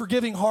an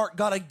unforgiving heart.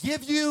 God, I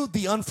give you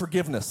the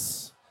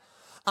unforgiveness.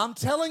 I'm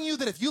telling you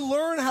that if you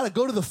learn how to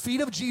go to the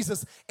feet of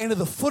Jesus and to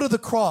the foot of the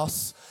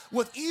cross,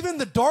 with even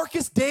the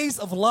darkest days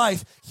of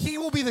life, he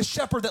will be the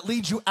shepherd that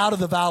leads you out of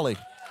the valley.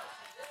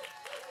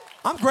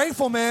 I'm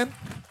grateful, man.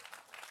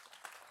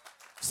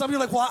 Some of you are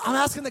like, well, I'm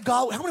asking that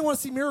God, how many want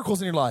to see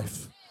miracles in your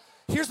life?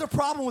 Here's the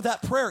problem with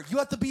that prayer. You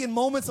have to be in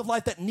moments of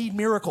life that need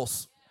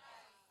miracles.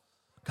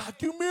 God,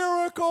 do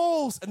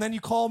miracles. And then you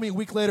call me a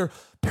week later,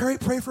 Perry,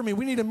 pray for me.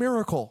 We need a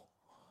miracle.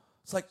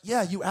 It's like,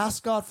 yeah, you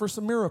asked God for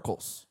some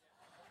miracles.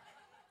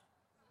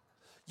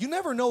 You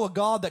never know a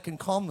God that can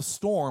calm the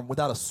storm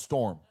without a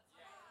storm.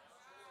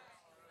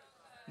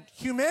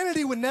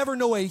 Humanity would never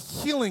know a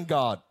healing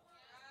God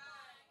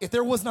if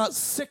there was not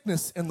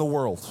sickness in the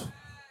world.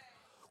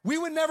 We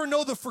would never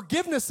know the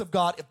forgiveness of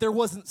God if there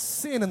wasn't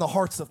sin in the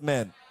hearts of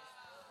men.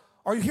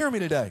 Are you hearing me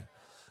today?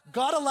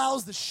 God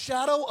allows the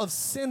shadow of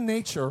sin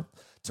nature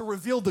to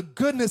reveal the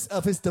goodness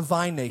of his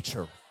divine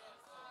nature.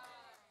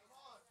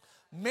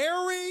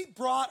 Mary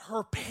brought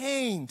her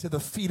pain to the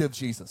feet of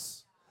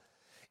Jesus.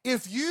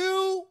 If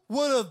you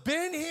would have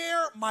been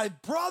here, my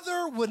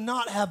brother would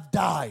not have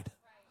died.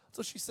 That's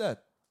what she said.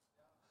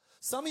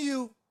 Some of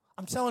you,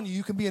 I'm telling you,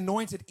 you can be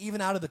anointed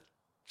even out of the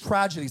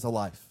tragedies of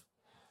life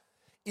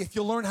if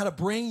you learn how to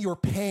bring your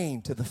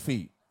pain to the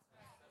feet.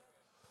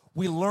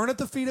 We learn at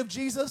the feet of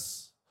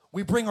Jesus.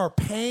 We bring our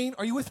pain,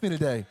 are you with me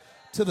today,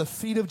 to the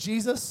feet of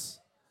Jesus.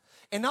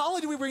 And not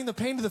only do we bring the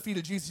pain to the feet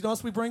of Jesus, you know what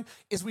else we bring?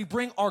 Is we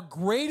bring our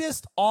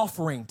greatest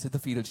offering to the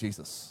feet of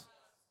Jesus.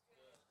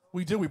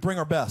 We do, we bring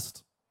our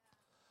best.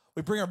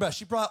 We bring our best.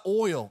 She brought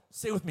oil.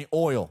 Say with me,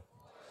 oil.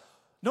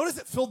 Notice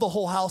it filled the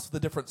whole house with a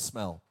different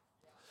smell.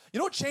 You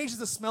know what changes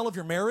the smell of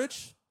your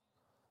marriage?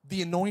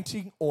 The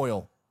anointing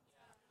oil.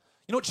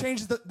 You know what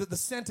changes the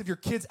scent of your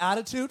kid's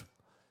attitude?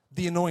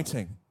 The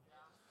anointing.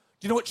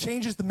 Do you know what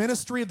changes the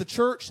ministry of the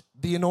church?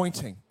 The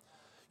anointing.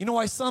 You know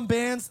why some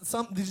bands,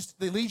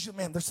 they lead you,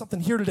 man, there's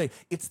something here today.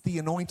 It's the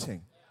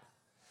anointing.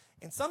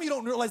 And some of you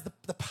don't realize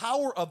the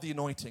power of the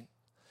anointing.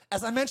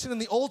 As I mentioned in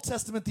the Old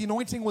Testament, the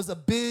anointing was a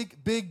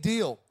big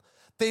deal.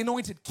 They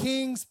anointed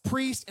kings,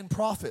 priests, and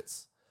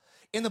prophets.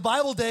 In the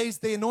Bible days,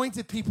 they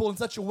anointed people in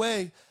such a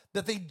way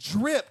that they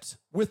dripped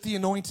with the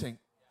anointing.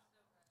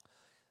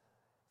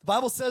 The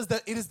Bible says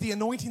that it is the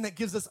anointing that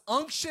gives us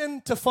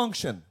unction to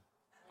function.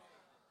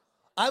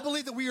 I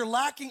believe that we are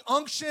lacking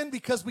unction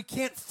because we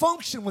can't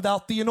function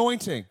without the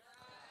anointing.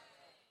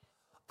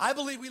 I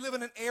believe we live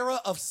in an era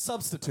of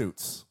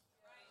substitutes.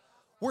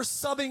 We're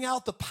subbing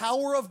out the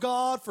power of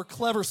God for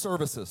clever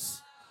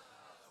services.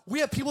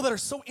 We have people that are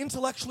so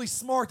intellectually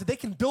smart that they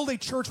can build a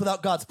church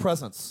without God's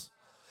presence.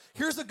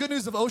 Here's the good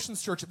news of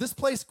Oceans Church. If this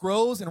place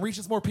grows and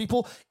reaches more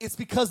people, it's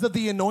because of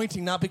the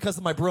anointing, not because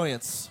of my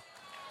brilliance.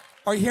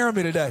 Are you hearing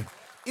me today?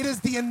 It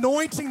is the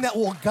anointing that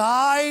will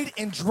guide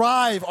and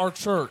drive our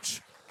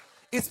church.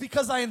 It's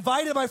because I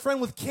invited my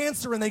friend with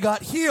cancer and they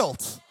got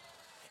healed.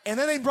 And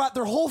then they brought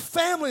their whole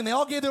family and they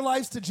all gave their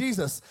lives to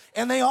Jesus.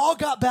 And they all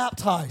got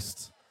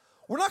baptized.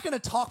 We're not going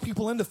to talk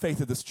people into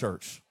faith at this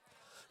church.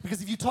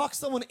 Because if you talk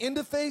someone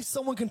into faith,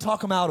 someone can talk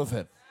them out of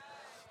it.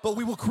 But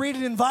we will create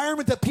an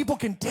environment that people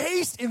can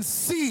taste and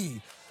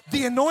see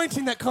the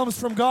anointing that comes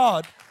from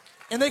God.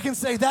 And they can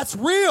say, that's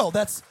real,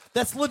 that's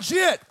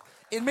legit.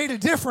 It made a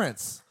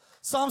difference.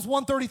 Psalms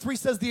 133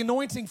 says the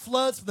anointing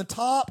floods from the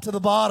top to the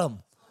bottom.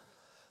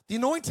 The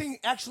anointing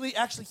actually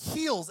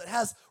heals. It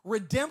has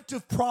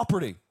redemptive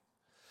property.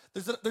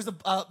 There's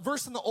a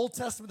verse in the Old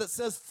Testament that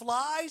says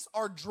flies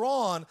are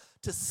drawn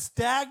to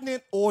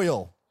stagnant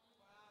oil.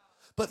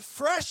 But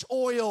fresh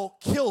oil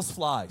kills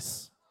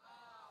flies.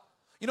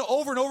 You know,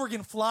 over and over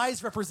again,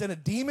 flies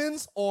represented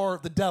demons or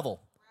the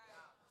devil.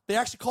 They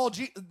actually called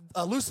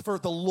Lucifer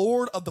the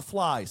Lord of the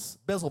Flies,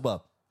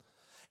 Beelzebub.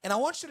 And I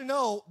want you to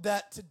know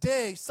that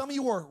today, some of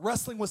you are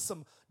wrestling with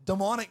some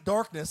demonic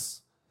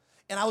darkness.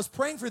 And I was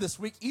praying for this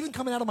week, even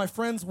coming out of my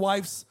friend's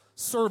wife's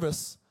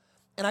service.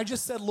 And I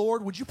just said,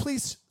 Lord, would you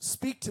please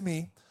speak to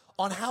me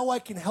on how I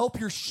can help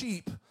your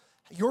sheep,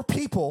 your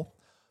people,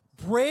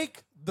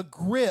 break the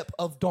grip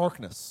of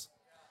darkness.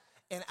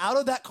 And out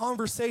of that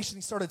conversation,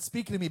 he started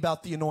speaking to me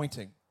about the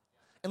anointing.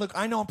 And look,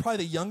 I know I'm probably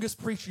the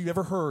youngest preacher you've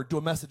ever heard do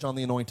a message on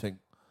the anointing.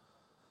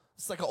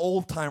 It's like an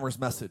old-timer's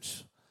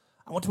message.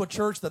 I went to a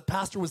church, the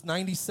pastor was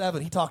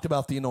 97. He talked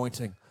about the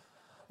anointing.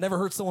 Never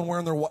heard someone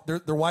wearing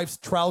their wife's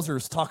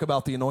trousers talk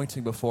about the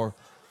anointing before.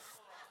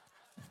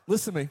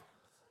 Listen to me.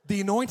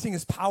 The anointing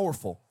is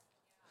powerful.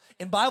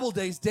 In Bible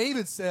days,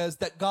 David says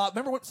that God,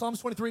 remember what Psalms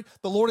 23?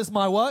 The Lord is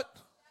my what?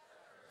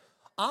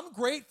 I'm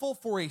grateful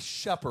for a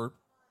shepherd,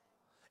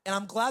 and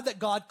I'm glad that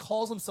God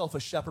calls himself a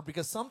shepherd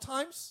because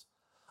sometimes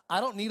I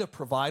don't need a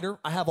provider.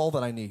 I have all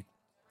that I need.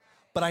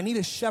 But I need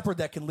a shepherd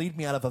that can lead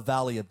me out of a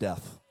valley of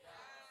death.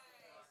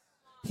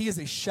 He is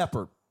a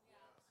shepherd.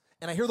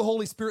 And I hear the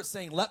Holy Spirit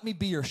saying, let me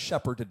be your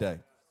shepherd today.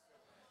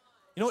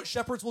 You know what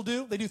shepherds will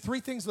do? They do three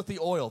things with the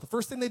oil. The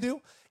first thing they do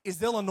is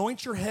they'll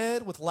anoint your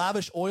head with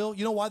lavish oil.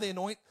 You know why they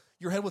anoint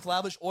your head with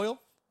lavish oil?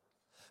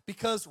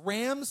 Because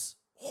rams'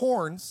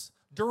 horns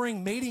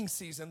during mating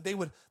season, they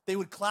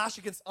would clash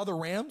against other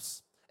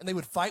rams, and they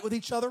would fight with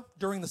each other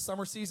during the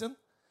summer season.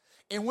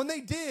 And when they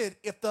did,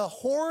 if the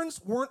horns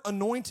weren't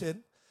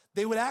anointed,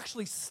 they would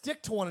actually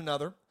stick to one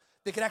another.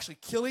 They could actually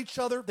kill each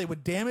other. They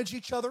would damage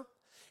each other.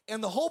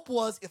 And the hope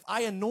was if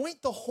I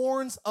anoint the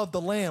horns of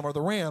the lamb or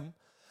the ram,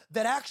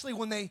 that actually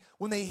when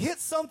they hit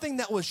something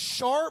that was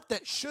sharp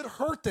that should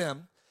hurt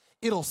them,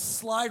 it'll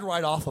slide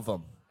right off of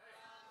them.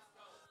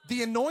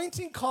 The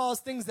anointing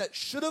caused things that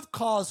should have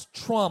caused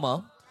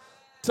trauma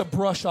to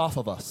brush off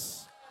of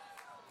us.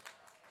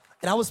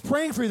 And I was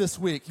praying for you this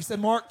week. He said,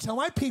 Mark, tell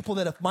my people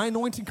that if my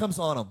anointing comes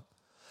on them,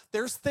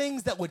 there's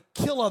things that would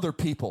kill other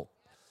people,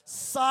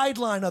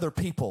 sideline other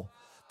people,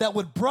 that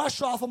would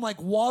brush off them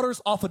like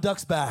waters off a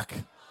duck's back.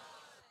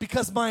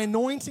 Because my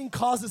anointing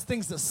causes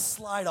things to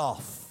slide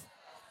off.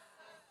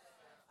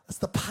 That's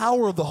the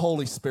power of the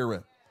Holy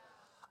Spirit.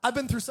 I've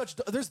been through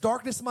there's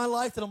darkness in my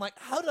life that I'm like,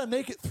 how did I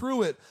make it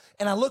through it?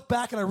 And I look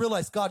back and I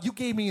realize, God, you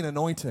gave me an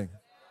anointing.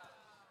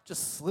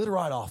 Just slid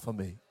right off of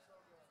me.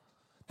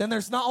 Then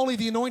there's not only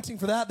the anointing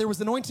for that, there was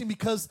anointing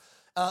because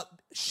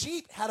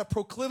sheep had a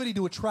proclivity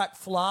to attract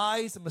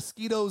flies and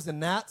mosquitoes and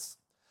gnats.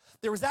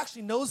 There was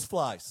actually nose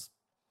flies.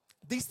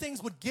 These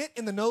things would get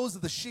in the nose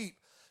of the sheep,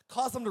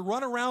 cause them to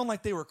run around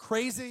like they were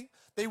crazy.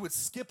 They would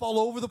skip all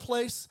over the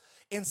place.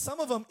 And some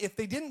of them, if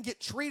they didn't get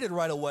treated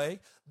right away,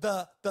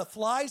 the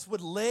flies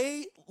would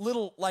lay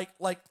little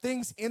like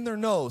things in their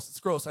nose. It's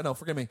gross, I know,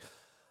 forgive me.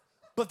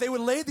 But they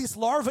would lay these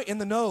larvae in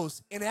the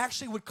nose and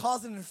actually would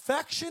cause an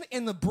infection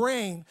in the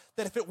brain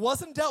that if it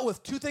wasn't dealt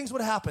with, two things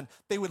would happen.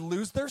 They would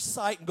lose their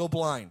sight and go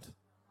blind.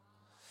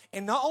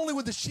 And not only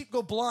would the sheep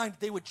go blind,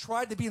 they would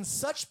try to be in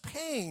such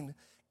pain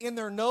in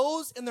their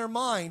nose and their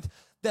mind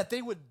that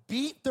they would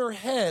beat their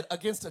head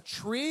against a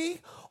tree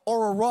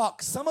or a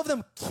rock, some of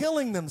them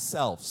killing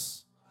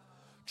themselves,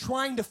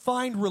 trying to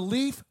find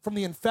relief from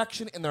the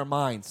infection in their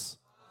minds.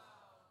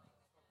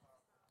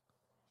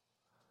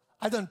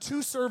 I've done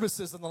 2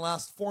 services in the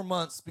last 4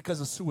 months because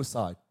of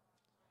suicide.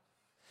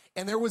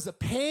 And there was a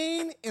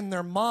pain in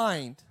their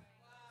mind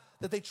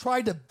that they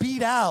tried to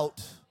beat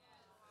out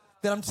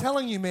that I'm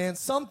telling you, man,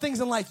 some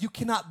things in life you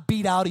cannot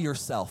beat out of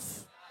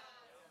yourself.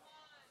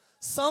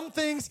 Some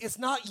things, it's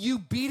not you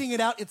beating it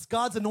out, it's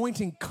God's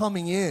anointing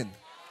coming in.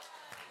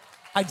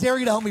 I dare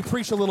you to help me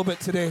preach a little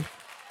bit today.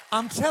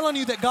 I'm telling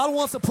you that God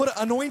wants to put an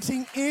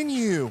anointing in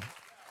you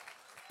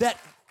that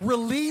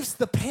relieves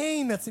the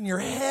pain that's in your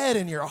head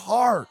and your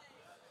heart.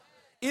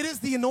 It is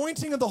the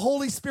anointing of the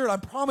Holy Spirit,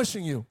 I'm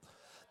promising you,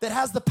 that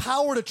has the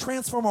power to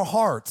transform our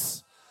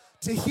hearts.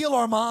 to heal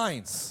our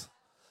minds.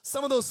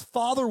 Some of those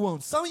father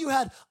wounds. Some of you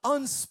had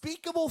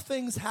unspeakable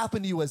things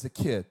happen to you as a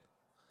kid.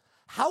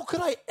 How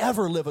could I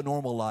ever live a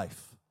normal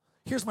life?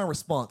 Here's my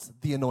response,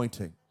 the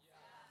anointing.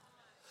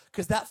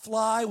 Because that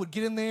fly would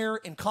get in there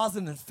and cause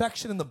an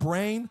infection in the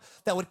brain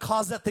that would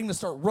cause that thing to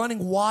start running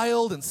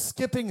wild and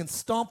skipping and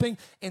stomping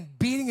and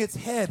beating its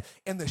head.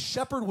 And the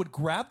shepherd would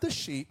grab the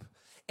sheep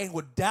and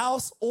would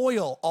douse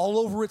oil all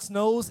over its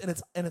nose and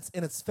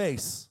its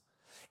face.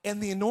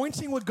 And the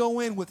anointing would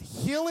go in with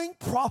healing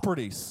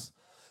properties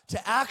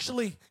to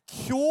actually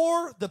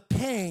cure the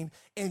pain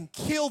and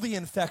kill the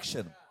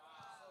infection.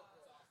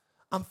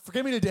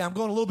 Forgive me today, I'm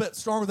going a little bit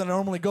stronger than I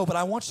normally go, but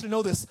I want you to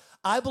know this.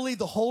 I believe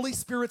the Holy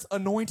Spirit's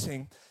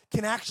anointing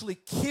can actually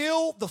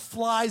kill the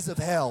flies of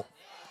hell.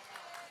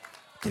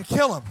 Can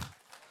kill them.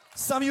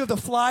 Some of you have the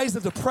flies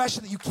of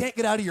depression that you can't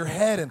get out of your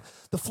head, and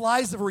the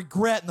flies of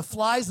regret, and the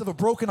flies of a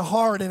broken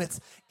heart, and it's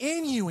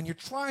in you, and you're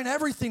trying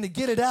everything to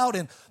get it out,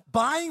 and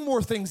buying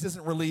more things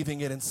isn't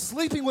relieving it, and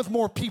sleeping with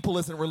more people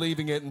isn't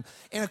relieving it, and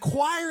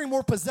acquiring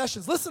more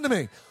possessions. Listen to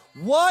me.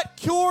 What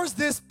cures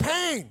this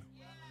pain?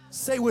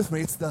 Say with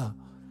me, it's the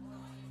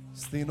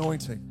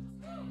anointing.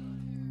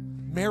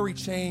 Mary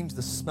changed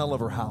the smell of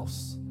her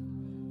house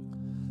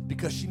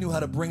because she knew how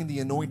to bring the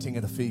anointing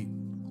at the feet.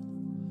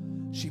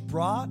 She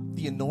brought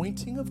the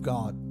anointing of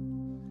God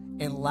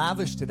and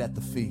lavished it at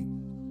the feet.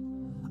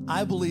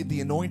 I believe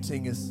the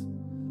anointing is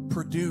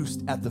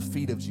produced at the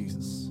feet of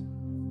Jesus.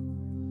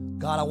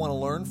 God, I want to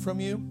learn from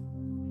you.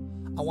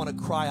 I want to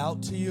cry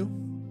out to you,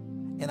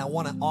 and I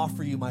want to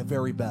offer you my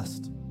very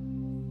best.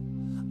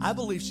 I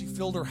believe she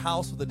filled her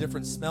house with a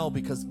different smell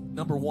because,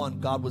 number one,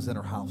 God was in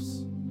her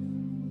house.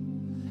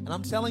 And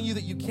I'm telling you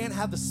that you can't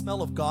have the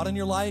smell of God in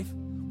your life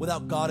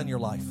without God in your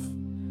life.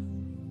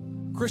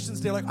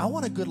 Christians, they're like, I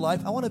want a good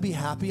life. I want to be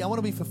happy. I want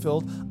to be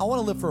fulfilled. I want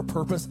to live for a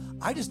purpose.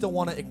 I just don't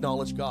want to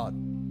acknowledge God.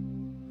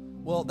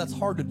 Well, that's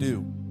hard to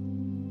do.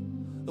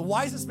 The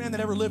wisest man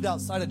that ever lived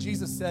outside of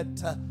Jesus said,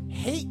 to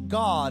hate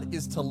God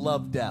is to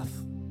love death.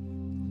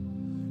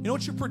 You know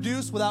what you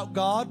produce without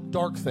God?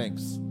 Dark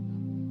things.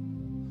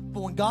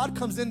 But when God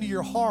comes into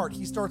your heart,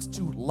 he starts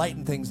to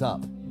lighten things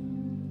up.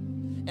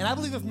 And I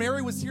believe if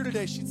Mary was here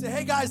today, she'd say,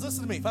 hey guys,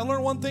 listen to me. If I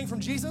learn one thing from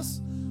Jesus,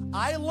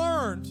 I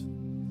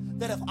learned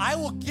that if I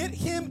will get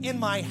him in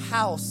my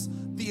house,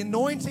 the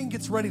anointing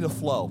gets ready to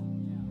flow.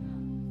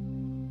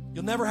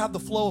 You'll never have the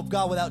flow of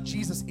God without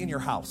Jesus in your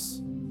house.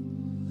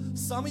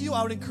 Some of you,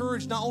 I would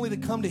encourage not only to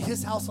come to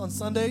his house on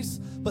Sundays,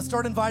 but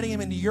start inviting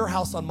him into your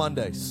house on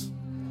Mondays.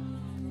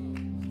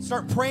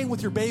 Start praying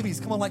with your babies.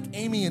 Come on, like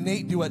Amy and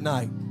Nate do at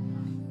night.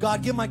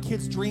 God, give my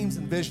kids dreams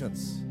and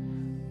visions.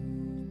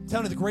 I'm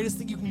telling you, the greatest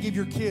thing you can give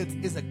your kids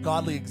is a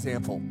godly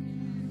example.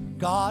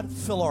 God,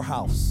 fill our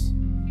house.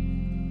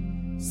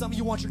 Some of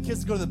you want your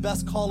kids to go to the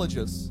best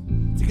colleges,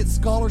 to get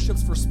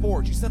scholarships for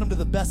sports. You send them to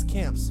the best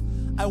camps.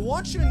 I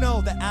want you to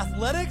know that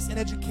athletics and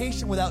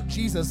education without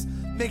Jesus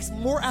makes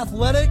more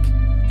athletic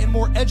and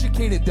more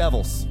educated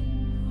devils.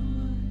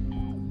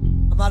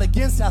 I'm not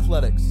against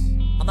athletics.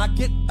 I'm not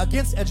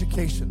against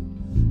education.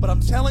 But I'm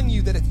telling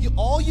you that if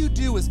all you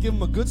do is give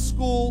them a good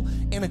school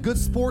and a good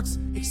sports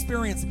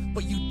experience,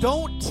 but you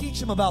don't teach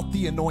them about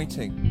the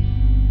anointing.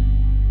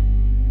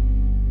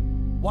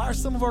 Why are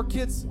some of our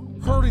kids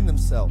hurting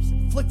themselves,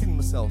 inflicting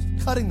themselves,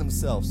 cutting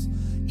themselves,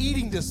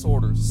 eating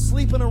disorders,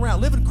 sleeping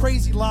around, living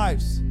crazy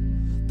lives?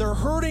 They're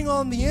hurting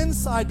on the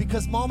inside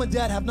because mom and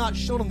dad have not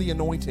shown them the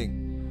anointing.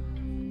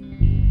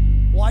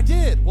 Well, I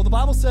did. Well, the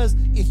Bible says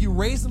if you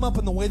raise them up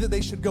in the way that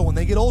they should go, when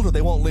they get older,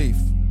 they won't leave.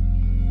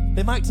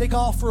 They might take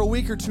off for a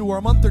week or two or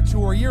a month or two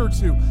or a year or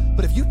two,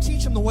 but if you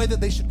teach them the way that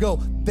they should go,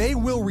 they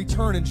will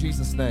return in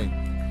Jesus' name.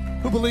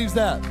 Who believes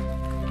that?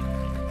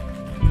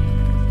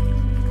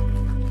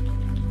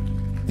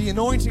 The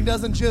anointing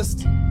doesn't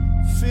just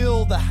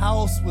fill the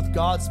house with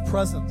God's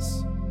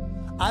presence.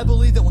 I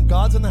believe that when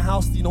God's in the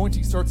house, the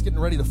anointing starts getting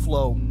ready to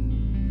flow.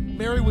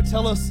 Mary would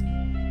tell us,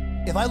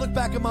 if I look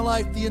back at my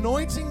life, the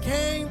anointing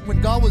came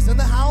when God was in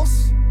the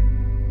house.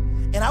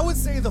 And I would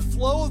say the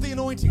flow of the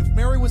anointing, if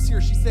Mary was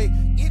here, she'd say,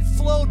 it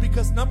flowed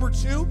because, number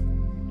two,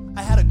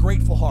 I had a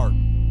grateful heart.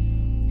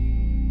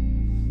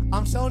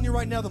 I'm telling you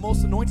right now, the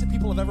most anointed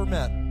people I've ever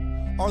met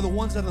are the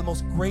ones that are the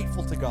most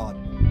grateful to God.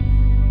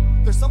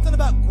 There's something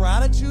about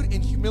gratitude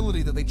and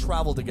humility that they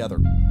travel together.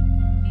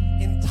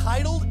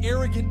 Entitled,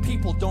 arrogant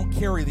people don't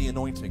carry the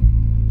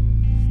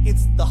anointing.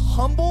 It's the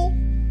humble,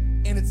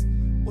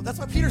 and well, that's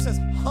why Peter says,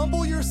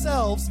 humble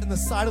yourselves in the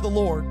sight of the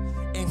Lord,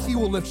 and he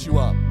will lift you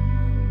up.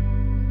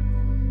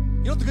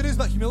 You know what the good news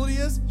about humility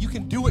is? You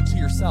can do it to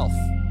yourself.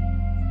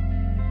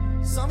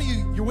 Some of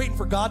you, you're waiting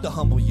for God to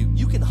humble you.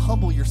 You can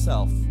humble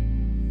yourself.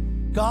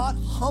 God,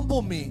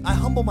 humble me. I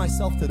humble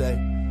myself today.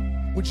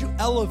 Would you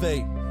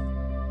elevate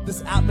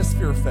this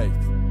atmosphere of faith?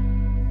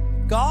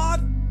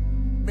 God,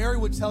 Mary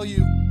would tell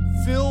you,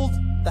 filled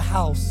the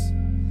house.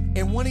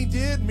 And when he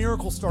did,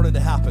 miracles started to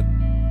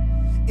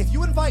happen. If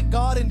you invite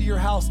God into your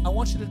house, I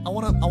want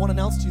to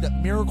announce to you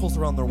that miracles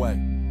are on their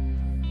way.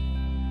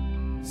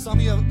 Some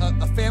of you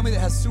have a family that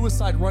has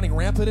suicide running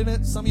rampant in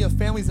it. Some of you have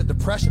families that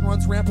depression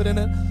runs rampant in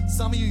it.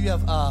 Some of you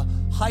have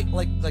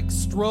like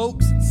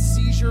strokes and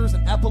seizures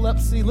and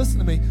epilepsy. Listen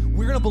to me.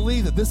 We're going to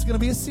believe that this is going to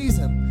be a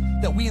season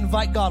that we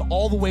invite God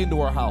all the way into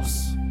our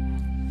house.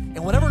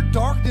 And whatever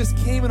darkness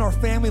came in our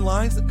family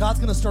lines, that God's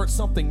going to start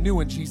something new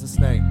in Jesus'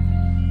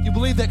 name. You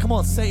believe that? Come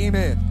on, say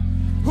amen.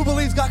 Who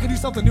believes God can do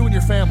something new in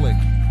your family?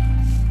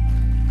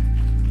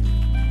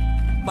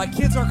 My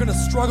kids aren't going to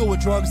struggle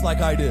with drugs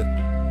like I did.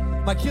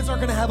 My kids aren't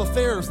going to have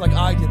affairs like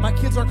I did. My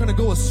kids aren't going to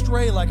go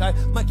astray like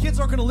my kids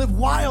aren't going to live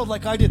wild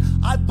like I did.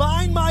 I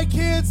bind my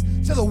kids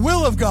to the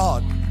will of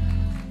God.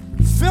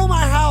 Fill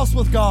my house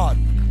with God.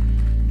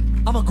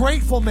 I'm a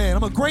grateful man.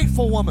 I'm a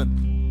grateful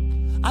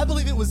woman. I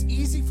believe it was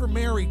easy for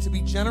Mary to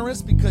be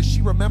generous because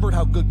she remembered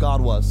how good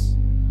God was.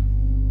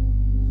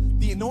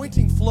 The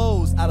anointing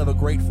flows out of a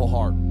grateful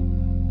heart.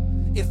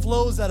 It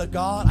flows out of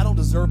God. I don't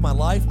deserve my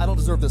life. I don't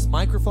deserve this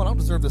microphone. I don't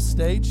deserve this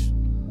stage.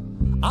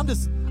 I'm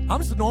just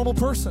a normal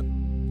person.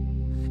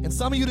 And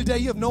some of you today,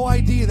 you have no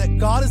idea that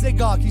God is a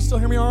God. Can you still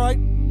hear me all right?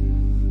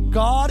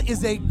 God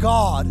is a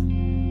God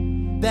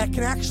that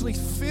can actually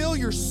fill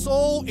your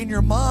soul and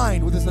your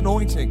mind with his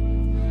anointing.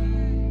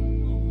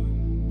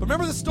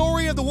 Remember the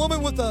story of the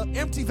woman with the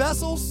empty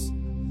vessels?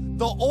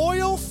 The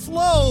oil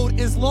flowed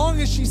as long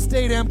as she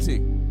stayed empty.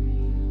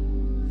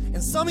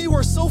 And some of you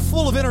are so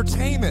full of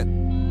entertainment.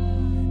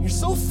 You're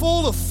so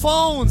full of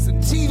phones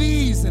and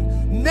TVs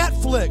and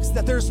Netflix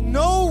that there's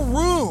no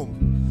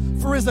room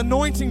for his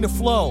anointing to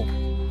flow.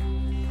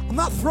 I'm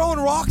not throwing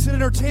rocks at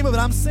entertainment,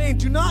 but I'm saying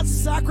do not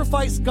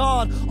sacrifice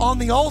God on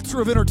the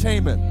altar of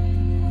entertainment.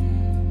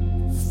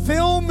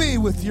 Fill me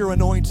with your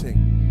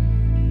anointing.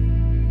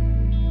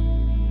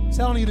 I'm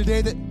telling you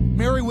today that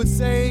Mary would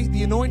say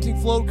the anointing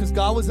flowed because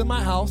God was in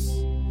my house.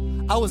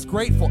 I was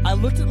grateful. I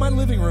looked at my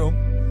living room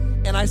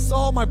and I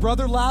saw my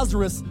brother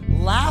Lazarus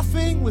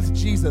laughing with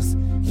Jesus.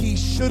 He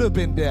should have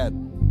been dead.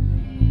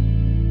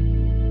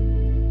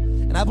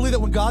 And I believe that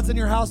when God's in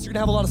your house, you're going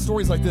to have a lot of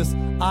stories like this.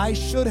 I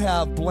should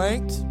have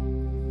blanked,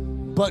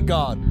 but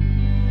God.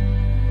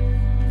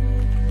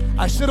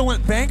 I should have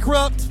went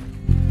bankrupt.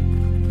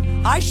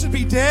 I should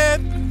be dead.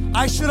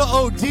 I should have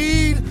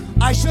OD'd.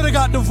 I should have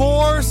got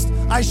divorced.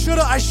 I should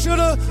have.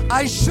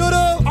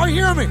 Are you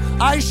hearing me?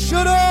 I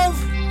should have,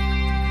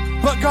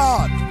 but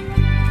God.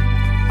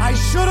 I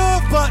should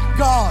have, but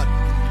God.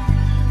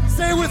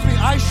 Say it with me.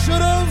 I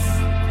should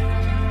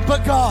have,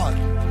 but God.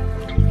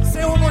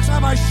 Say it one more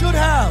time. I should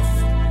have,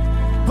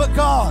 but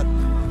God.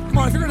 Come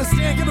on, if you're going to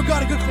stand, give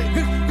God a good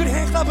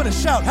hand clap and a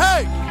shout.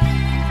 Hey!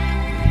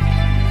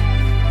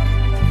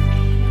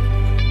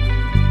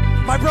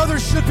 My brother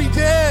should be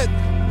dead,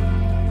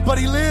 but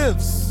he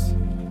lives.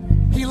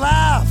 He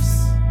laughs.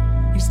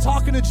 He's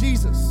talking to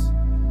Jesus.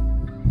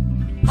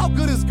 How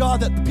good is God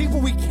that the people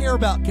we care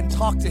about can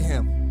talk to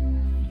him?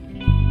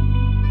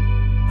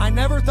 I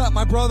never thought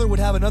my brother would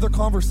have another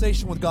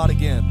conversation with God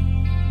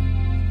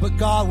again. But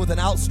God, with an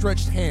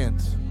outstretched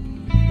hand,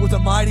 with a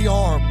mighty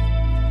arm,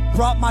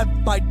 brought my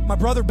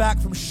brother back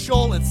from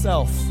Sheol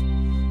itself,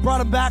 brought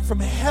him back from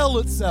hell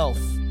itself.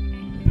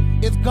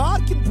 If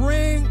God can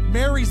bring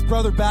Mary's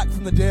brother back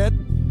from the dead,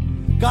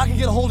 God can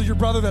get a hold of your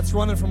brother that's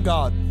running from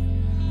God.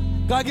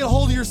 God can get a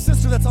hold of your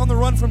sister that's on the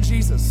run from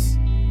Jesus.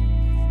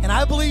 And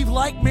I believe,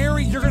 like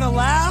Mary, you're going to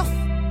laugh,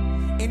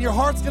 and your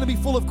heart's going to be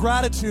full of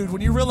gratitude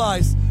when you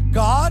realize,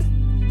 God,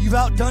 you've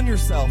outdone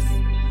yourself.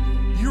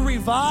 You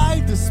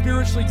revived the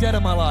spiritually dead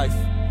in my life.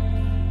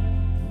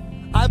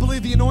 I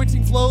believe the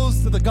anointing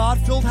flows to the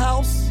God-filled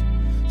house,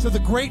 to the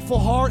grateful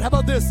heart. How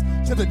about this?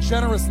 To the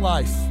generous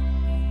life.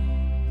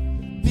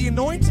 The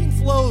anointing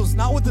flows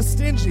not with the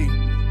stingy,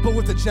 but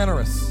with the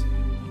generous.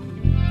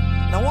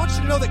 And I want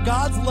you to know that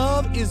God's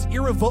love is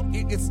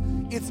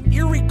it's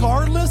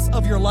irregardless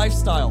of your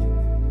lifestyle.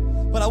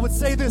 But I would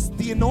say this,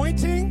 the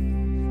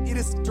anointing, it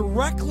is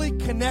directly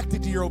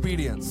connected to your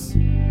obedience.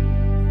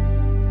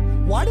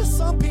 Why do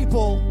some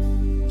people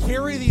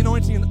carry the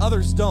anointing and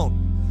others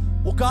don't?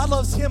 Well, God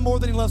loves him more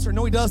than he loves her.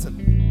 No, he doesn't.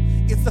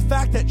 It's the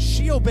fact that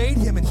she obeyed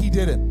him and he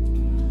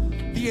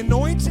didn't. The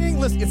anointing,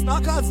 listen, it's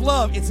not God's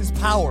love, it's his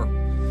power.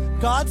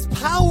 God's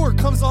power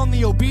comes on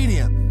the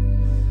obedient.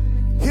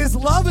 His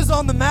love is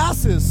on the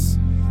masses,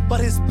 but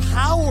his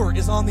power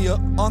is on the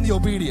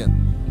obedient.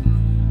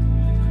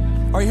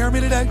 Are you hearing me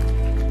today?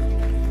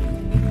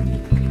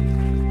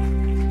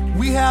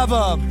 We have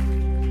a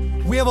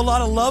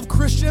lot of love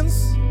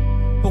Christians,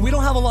 but we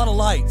don't have a lot of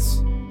lights.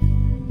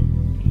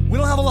 We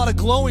don't have a lot of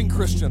glowing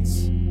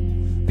Christians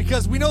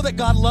because we know that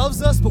God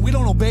loves us, but we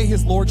don't obey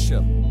his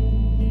lordship.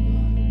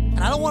 And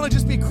I don't want to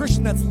just be a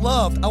Christian that's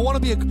loved. I want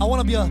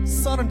to be a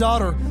son and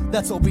daughter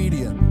that's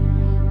obedient.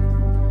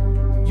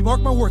 You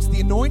mark my words,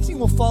 the anointing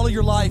will follow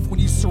your life when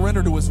you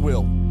surrender to his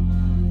will.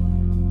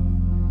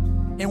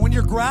 And when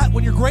you're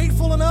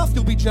grateful enough,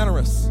 you'll be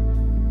generous.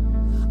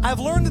 I've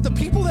learned that the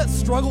people that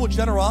struggle with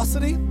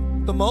generosity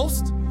the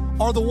most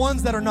are the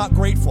ones that are not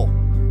grateful.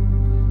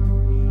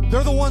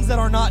 They're the ones that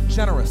are not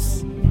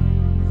generous.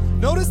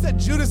 Notice that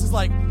Judas is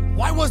like,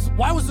 Why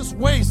was this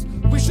waste?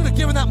 We should have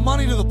given that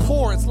money to the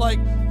poor. It's like,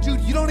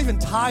 dude, you don't even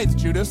tithe,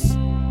 Judas.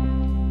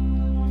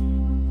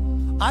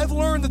 I've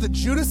learned that the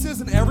Judases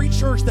in every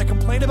church that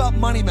complain about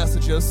money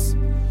messages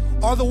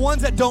are the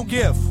ones that don't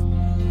give.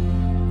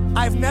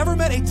 I've never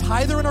met a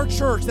tither in our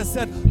church that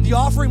said the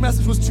offering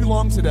message was too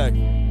long today.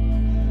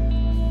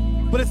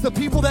 But it's the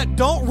people that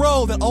don't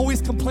row that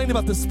always complain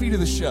about the speed of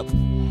the ship.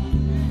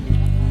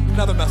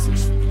 Another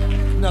message.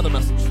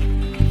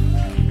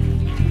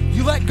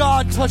 You let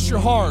God touch your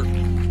heart,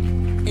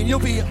 and you'll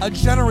be a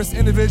generous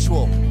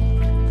individual.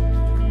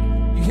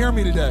 You hear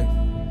me today?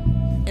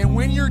 And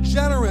when you're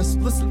generous,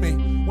 listen to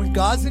me, when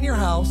God's in your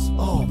house,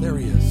 oh, there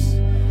he is.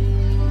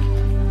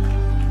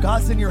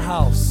 God's in your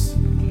house.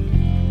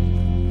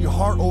 Your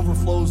heart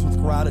overflows with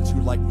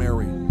gratitude like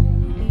Mary.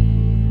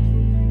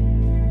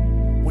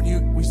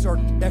 When we start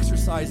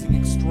exercising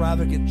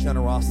extravagant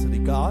generosity,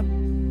 God,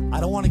 I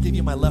don't want to give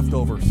you my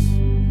leftovers.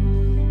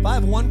 If I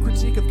have one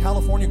critique of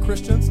California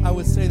Christians, I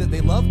would say that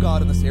they love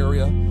God in this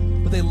area,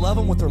 but they love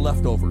him with their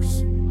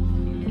leftovers.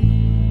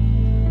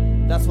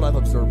 That's what I've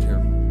observed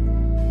here.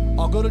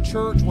 I'll go to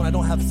church when I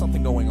don't have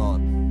something going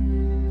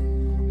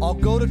on. I'll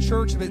go to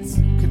church if it's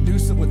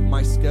conducive with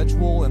my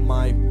schedule and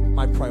my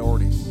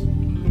priorities.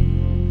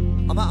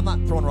 I'm not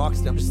throwing rocks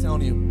at you. I'm just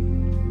telling you,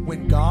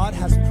 when God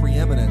has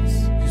preeminence,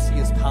 you see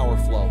his power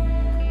flow.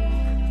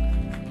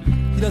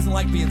 He doesn't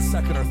like being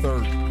second or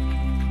third.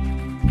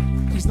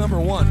 He's number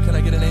one. Can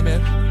I get an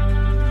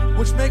amen?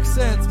 Which makes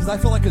sense, because I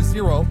feel like a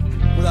zero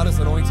without his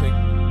anointing.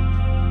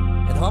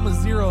 And if I'm a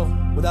zero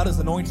without his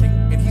anointing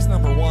and he's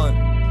number one,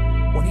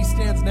 when he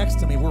stands next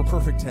to me, we're a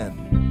perfect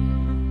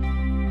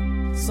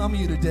 10. Some of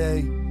you today,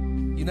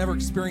 you never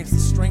experienced the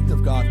strength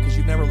of God because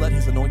you've never let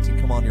his anointing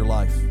come on your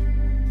life.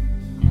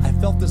 I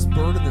felt this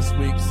burden this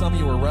week. Some of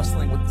you are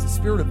wrestling with the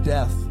spirit of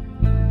death.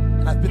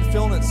 And I've been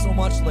feeling it so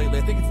much lately.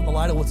 I think it's in the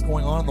light of what's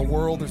going on in the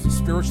world. There's a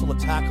spiritual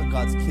attack on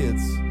God's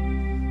kids.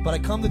 But I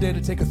come today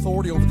to take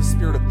authority over the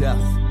spirit of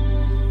death.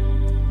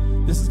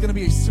 This is going to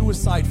be a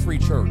suicide-free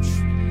church.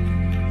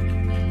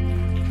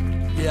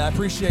 Yeah, I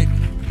appreciate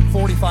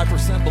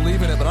 45%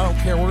 believe in it, but I don't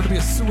care. We're going to be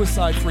a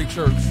suicide-free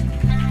church.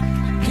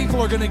 People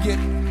are going to get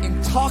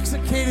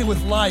intoxicated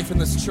with life in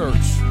this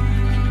church.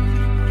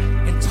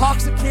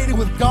 Intoxicated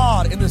with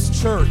God in this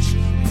church.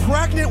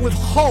 Pregnant with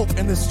hope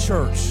in this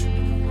church.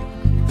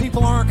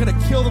 People aren't going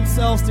to kill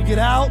themselves to get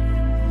out.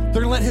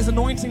 They're going to let his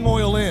anointing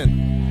oil in.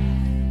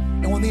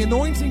 And when the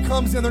anointing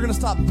comes in, they're going to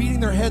stop beating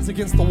their heads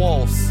against the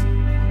walls.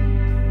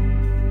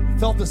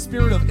 Felt the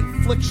spirit of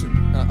infliction,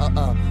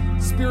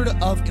 spirit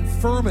of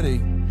infirmity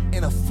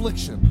and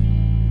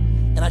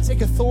affliction. And I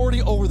take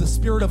authority over the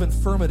spirit of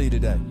infirmity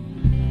today.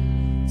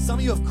 Some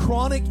of you have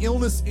chronic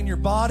illness in your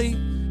body.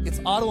 It's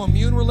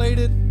autoimmune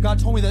related. God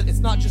told me that it's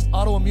not just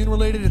autoimmune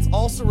related, it's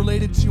also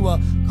related to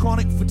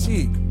chronic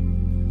fatigue.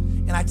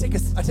 And I take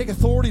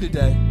authority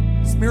today.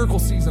 It's miracle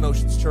season,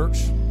 Oceans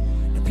Church.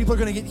 And people are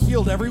going to get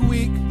healed every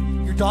week.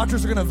 Your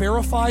doctors are going to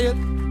verify it.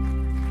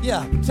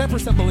 Yeah,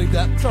 10% believe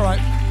that. It's all right.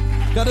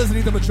 God doesn't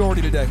need the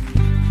majority today.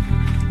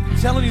 I'm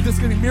telling you, this is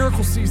going to be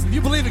miracle season. If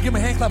you believe it, give me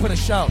a hand clap and a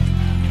shout.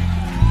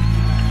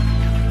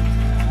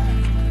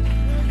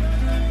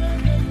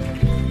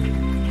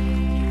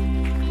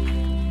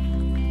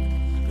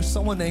 There's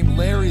someone named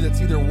Larry that's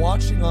either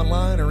watching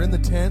online or in the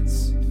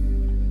tents,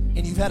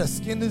 and you've had a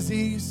skin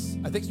disease.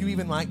 I think you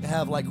even might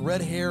have like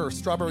red hair or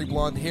strawberry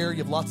blonde hair. You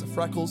have lots of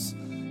freckles,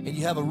 and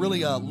you have a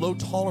really low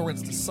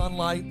tolerance to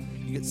sunlight.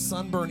 You get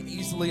sunburned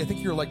easily. I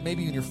think you're like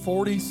maybe in your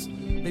 40s,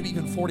 maybe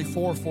even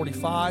 44 or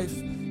 45.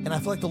 And I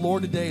feel like the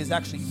Lord today is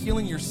actually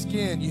healing your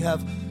skin. You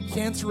have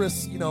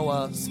cancerous, skin,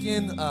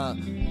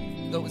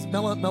 it was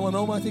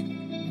melanoma, I think,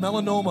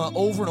 melanoma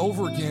over and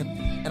over again.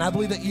 And I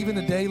believe that even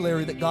today,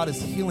 Larry, that God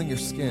is healing your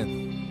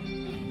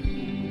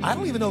skin. I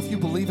don't even know if you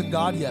believe in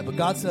God yet, but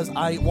God says,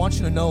 I want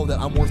you to know that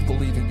I'm worth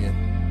believing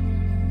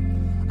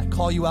in. I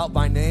call you out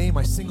by name.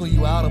 I single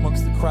you out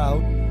amongst the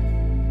crowd.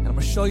 And I'm going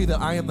to show you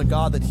that I am the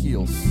God that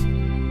heals.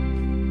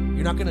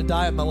 You're not going to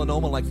die of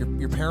melanoma like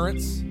your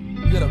parents.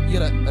 You had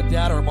a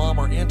dad or a mom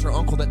or aunt or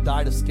uncle that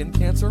died of skin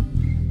cancer.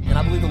 And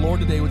I believe the Lord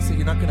today would say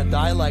you're not going to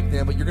die like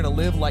them, but you're going to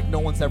live like no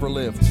one's ever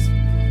lived.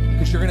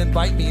 Because you're going to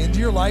invite me into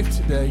your life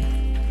today.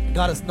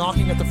 God is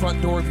knocking at the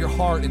front door of your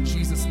heart in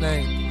Jesus'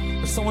 name.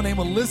 There's someone named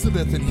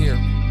Elizabeth in here.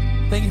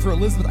 Thank you for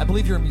Elizabeth. I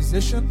believe you're a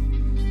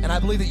musician. And I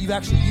believe that you've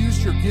actually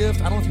used your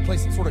gift. I don't know if you play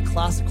some sort of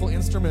classical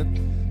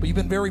instrument, but you've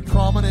been very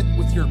prominent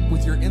with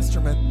your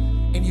instrument.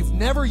 And you've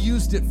never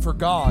used it for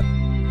God.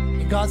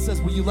 And God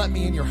says, will you let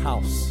me in your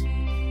house?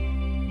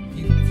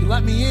 If you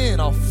let me in,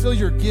 I'll fill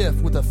your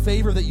gift with a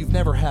favor that you've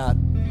never had.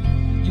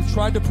 You've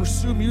tried to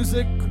pursue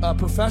music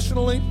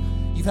professionally.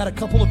 You've had a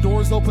couple of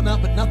doors open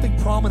up, but nothing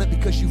prominent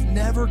because you've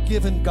never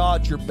given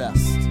God your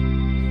best.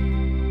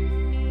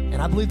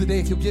 And I believe today,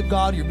 if you'll give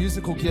God your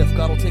musical gift,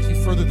 God will take you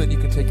further than you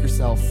can take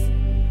yourself.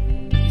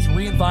 He's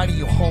re-inviting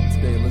you home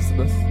today,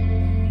 Elizabeth.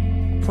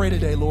 I pray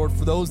today, Lord,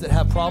 for those that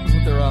have problems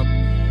with their,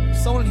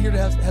 someone in here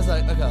that has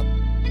a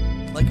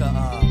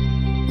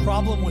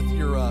problem with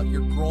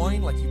your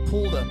groin, like you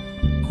pulled a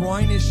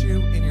groin issue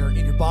in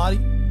your body.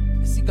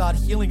 I see God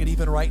healing it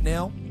even right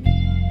now.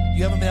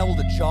 You haven't been able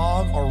to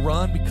jog or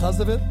run because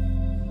of it.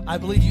 I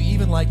believe you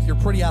even, like, you're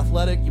pretty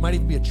athletic. You might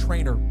even be a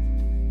trainer.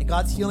 And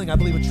God's healing, I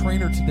believe, a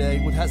trainer today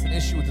who has an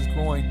issue with his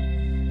groin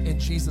in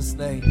Jesus'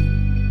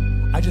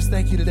 name. I just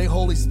thank you today,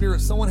 Holy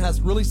Spirit. Someone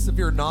has really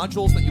severe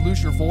nodules that you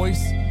lose your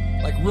voice,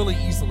 like, really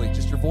easily.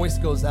 Just your voice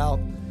goes out.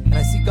 And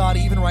I see God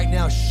even right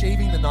now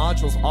shaving the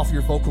nodules off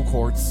your vocal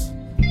cords.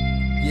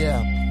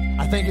 Yeah.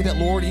 I thank you that,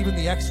 Lord, even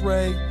the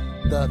x-ray,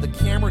 the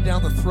camera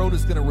down the throat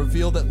is going to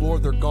reveal that,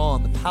 Lord, they're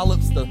gone. The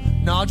polyps, the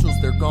nodules,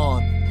 they're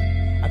gone.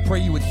 I pray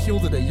you would heal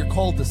today. You're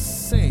called to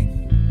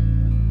sing.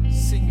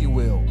 Sing you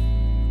will.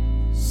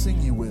 Sing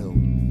you will.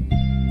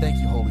 Thank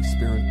you, Holy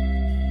Spirit.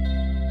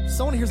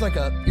 Someone here's like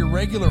a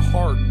irregular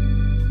heart.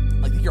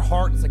 Like your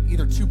heart is like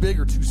either too big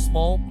or too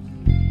small.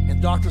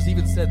 And doctors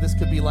even said this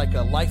could be like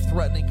a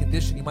life-threatening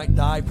condition. You might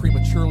die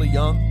prematurely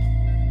young.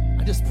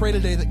 I just pray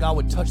today that God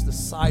would touch the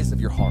size of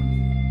your heart.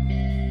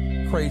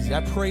 Crazy.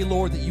 I pray,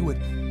 Lord, that you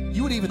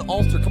would even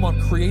alter, come on,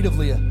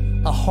 creatively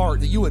a heart,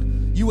 that you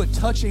would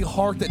touch a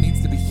heart that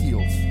needs to be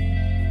healed.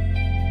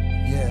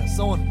 Yeah,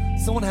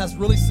 someone has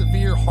really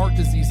severe heart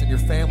disease in your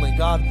family.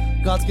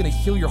 God's going to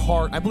heal your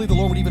heart. I believe the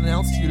Lord would even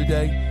announce to you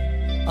today.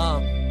 I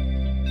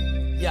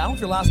don't know if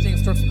your last name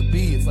starts with a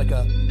B. It's like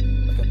a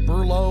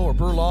Burlow or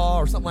Burlaw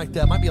or something like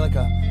that. It might be like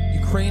a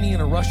Ukrainian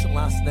or Russian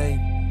last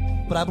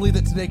name. But I believe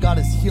that today God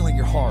is healing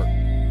your heart.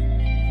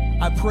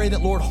 I pray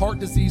that, Lord, heart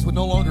disease would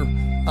no longer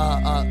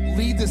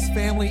lead this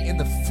family in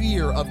the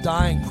fear of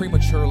dying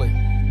prematurely.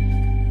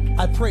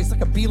 I pray, it's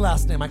like a B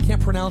last name. I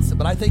can't pronounce it,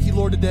 but I thank you,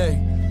 Lord, today.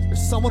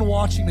 There's someone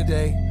watching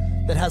today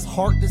that has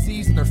heart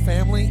disease in their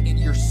family, and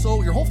your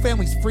whole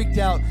family's freaked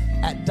out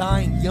at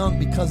dying young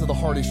because of the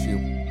heart issue.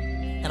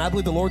 And I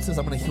believe the Lord says,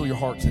 I'm going to heal your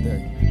heart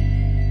today.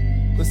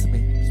 Listen to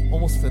me, I'm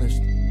almost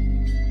finished.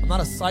 I'm not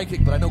a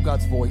psychic, but I know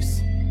God's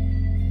voice.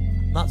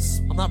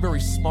 I'm not very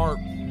smart,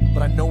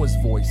 but I know his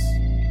voice.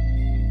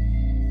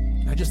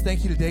 I just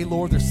thank you today,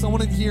 Lord. There's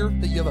someone in here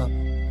that you have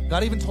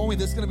God even told me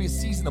this is going to be a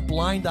season of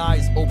blind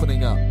eyes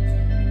opening up.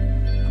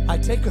 I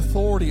take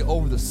authority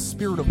over the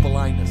spirit of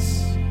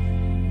blindness,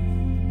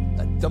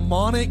 a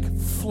demonic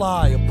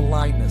fly of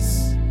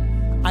blindness.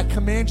 I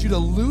command you to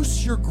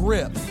loose your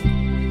grip,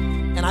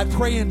 and I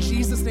pray in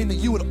Jesus' name that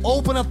you would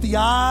open up the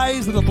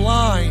eyes of the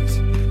blind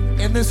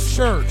in this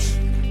church.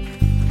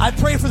 I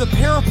pray for the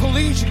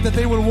paraplegic that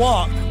they would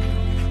walk.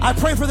 I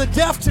pray for the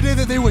deaf today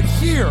that they would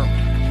hear.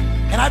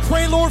 And I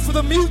pray, Lord, for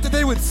the mute that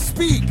they would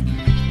speak.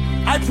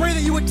 I pray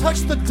that you would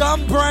touch the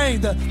dumb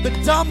brain,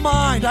 the dumb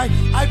mind. I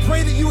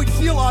pray that you would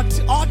heal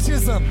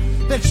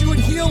autism, that you would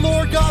heal,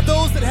 Lord God,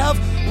 those that have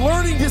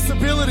learning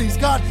disabilities.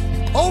 God,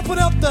 open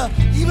up the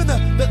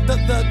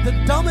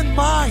dumb in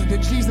mind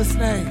in Jesus'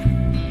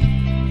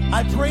 name.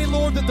 I pray,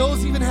 Lord, that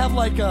those even have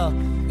like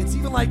it's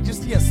even like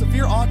just,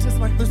 severe autism.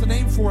 Like, there's a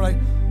name for it.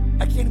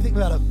 I can't even think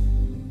about it.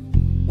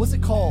 What's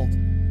it called?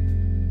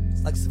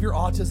 It's like severe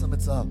autism.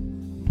 It's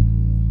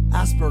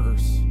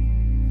Asperger's.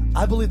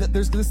 I believe that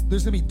there's going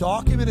to be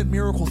documented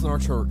miracles in our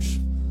church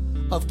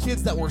of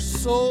kids that were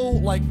so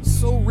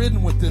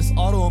ridden with this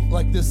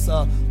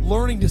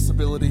learning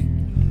disability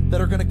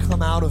that are going to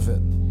come out of it,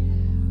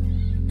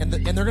 and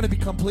they're going to be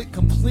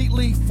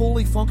completely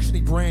fully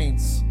functioning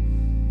brains,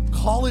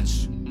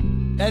 college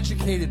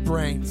educated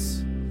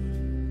brains,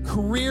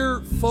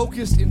 career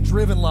focused and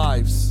driven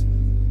lives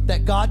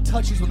that God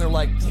touches when they're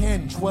like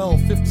 10,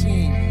 12,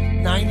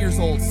 15, 9 years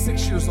old,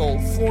 6 years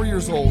old, 4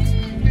 years old.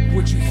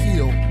 Would you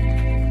heal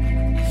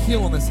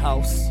in this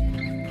house?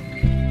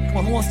 Come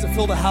on, who wants to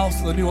fill the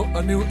house with a new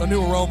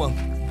aroma?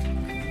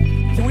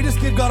 Can we just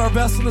give God our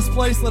best in this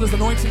place? Let his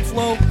anointing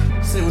flow.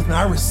 Say with me,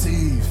 I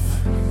receive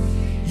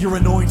your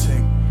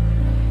anointing.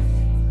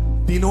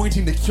 The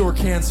anointing to cure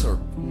cancer.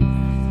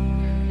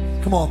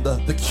 Come on,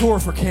 the cure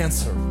for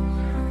cancer.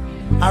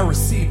 I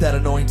receive that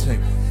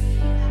anointing.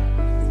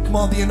 Come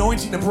on, the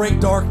anointing to break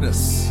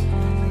darkness.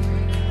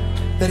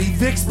 That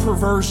evicts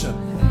perversion.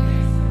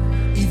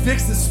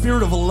 Evicts the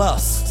spirit of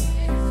lust.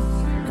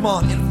 Come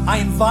on, and I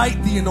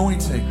invite the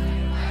anointing.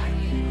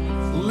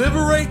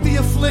 Liberate the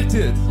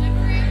afflicted.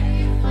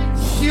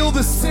 Heal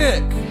the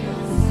sick.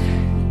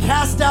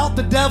 Cast out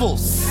the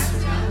devils.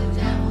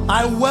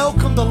 I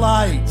welcome the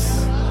light.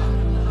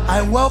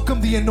 I welcome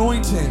the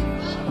anointing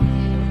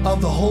of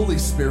the Holy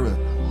Spirit.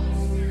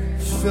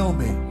 Fill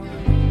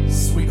me,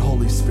 sweet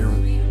Holy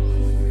Spirit.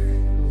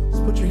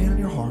 Just put your hand on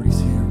your heart. He's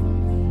here.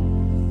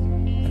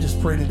 I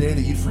just pray today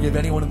that you'd forgive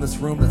anyone in this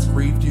room that's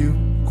grieved you,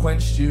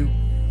 quenched you,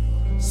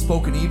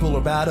 spoken evil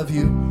or bad of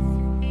you.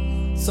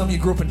 Some of you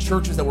grew up in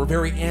churches that were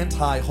very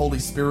anti-Holy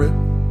Spirit.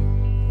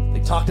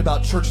 They talked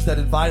about churches that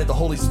invited the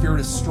Holy Spirit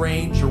as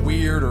strange or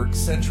weird or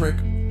eccentric.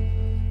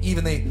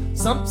 Even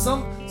some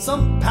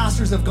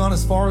pastors have gone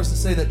as far as to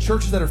say that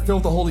churches that are filled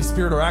with the Holy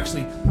Spirit are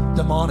actually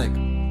demonic.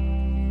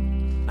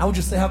 I would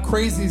just say, how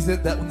crazy is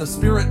it that when the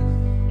Spirit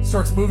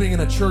starts moving in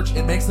a church,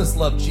 it makes us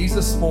love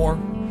Jesus more,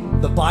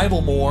 the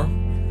Bible more,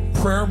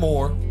 prayer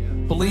more,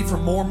 believe for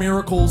more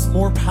miracles,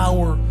 more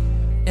power,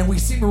 and we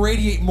seem to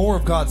radiate more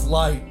of God's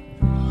light.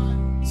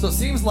 So it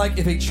seems like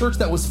if a church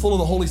that was full of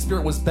the Holy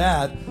Spirit was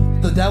bad,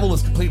 the devil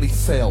has completely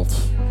failed.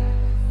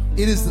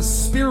 It is the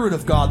Spirit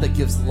of God that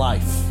gives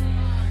life.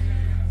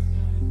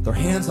 Their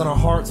hands on our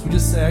hearts, we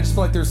just say, I just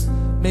feel like there's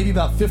maybe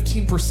about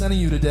 15% of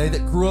you today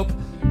that grew up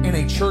in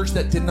a church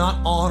that did not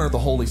honor the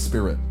Holy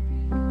Spirit.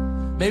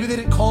 Maybe they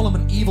didn't call him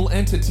an evil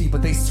entity,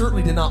 but they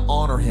certainly did not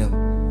honor him.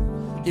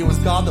 It was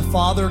God the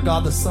Father,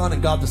 God the Son,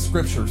 and God the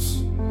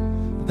Scriptures.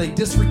 They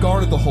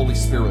disregarded the Holy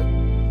Spirit.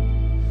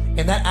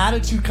 And that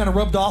attitude kind of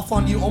rubbed off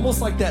on you,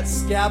 almost like that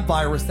scab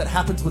virus that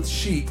happens with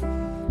sheep,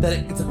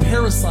 that it's a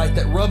parasite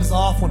that rubs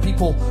off when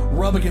people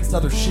rub against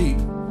other sheep.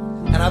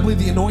 And I believe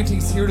the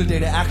anointing's here today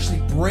to actually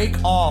break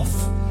off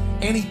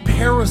any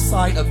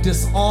parasite of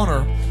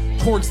dishonor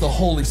towards the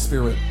Holy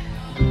Spirit.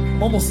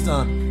 I'm almost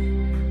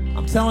done.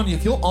 I'm telling you,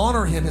 if you'll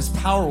honor him, his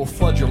power will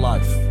flood your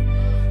life.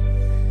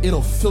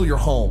 It'll fill your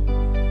home.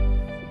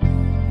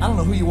 I don't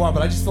know who you are,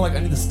 but I just feel like I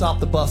need to stop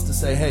the bus to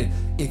say, hey,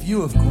 if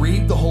you have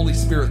grieved the Holy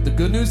Spirit, the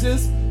good news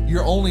is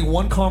you're only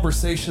one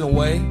conversation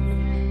away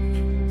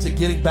to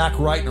getting back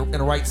right in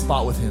a right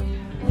spot with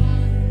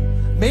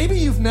him. Maybe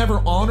you've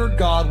never honored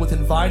God with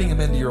inviting him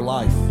into your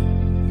life.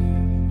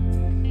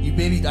 You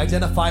maybe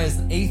identify as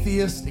an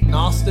atheist,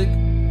 agnostic,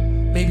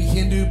 maybe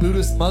Hindu,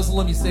 Buddhist,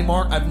 Muslim. You say,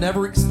 Mark, I've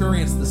never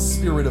experienced the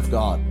Spirit of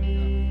God.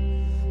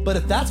 But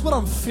if that's what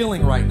I'm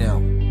feeling right now,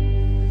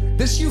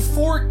 this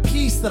euphoric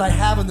peace that I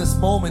have in this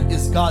moment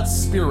is God's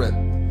Spirit.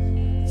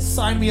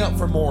 Sign me up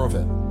for more of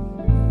it.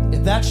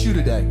 If that's you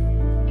today,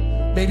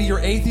 maybe you're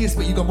atheist,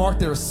 but you go, Mark,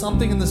 there is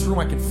something in this room.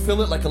 I can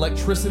feel it like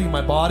electricity in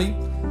my body.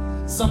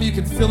 Some of you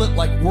can feel it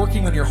like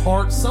working on your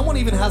heart. Someone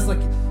even has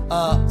like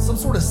some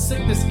sort of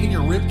sickness in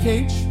your rib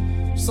cage.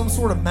 Some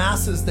sort of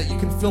masses that you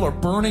can feel are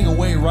burning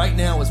away right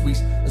now as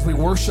we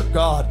worship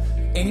God.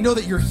 And you know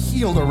that you're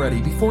healed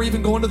already. Before you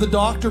even going to the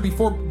doctor,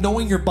 before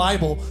knowing your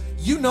Bible,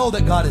 you know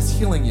that God is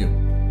healing you.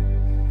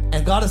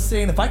 And God is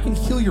saying, if I can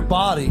heal your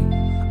body,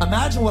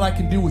 imagine what I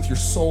can do with your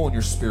soul and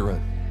your spirit.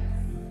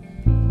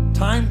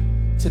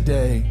 Time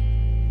today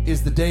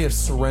is the day of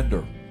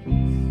surrender.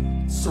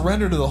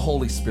 Surrender to the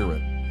Holy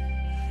Spirit.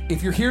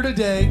 If you're here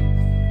today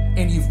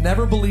and you've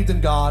never believed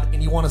in God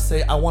and you want to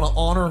say, I want to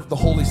honor the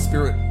Holy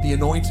Spirit, the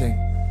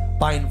anointing,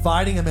 by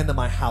inviting him into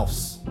my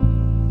house,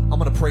 I'm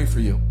going to pray for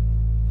you.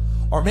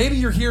 Or maybe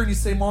you're here and you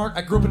say, Mark,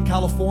 I grew up in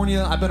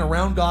California. I've been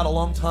around God a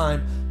long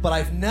time, but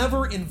I've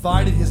never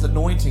invited his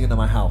anointing into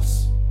my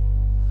house.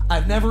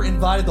 I've never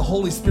invited the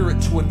Holy Spirit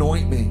to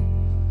anoint me.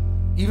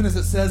 Even as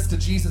it says to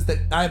Jesus that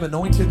I've been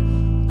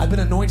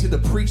anointed to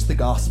preach the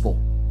gospel,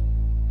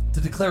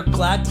 to declare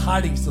glad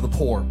tidings to the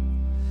poor.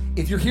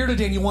 If you're here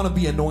today and you want to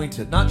be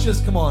anointed, not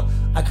just, come on,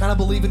 I kind of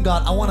believe in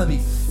God, I want to be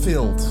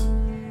filled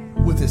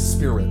with his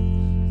Spirit.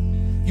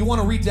 You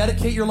want to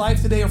rededicate your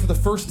life today, or for the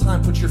first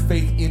time put your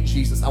faith in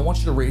Jesus, I want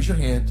you to raise your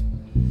hand.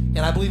 And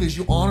I believe as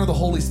you honor the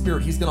Holy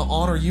Spirit, he's going to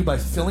honor you by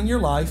filling your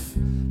life,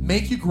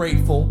 make you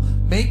grateful,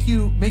 make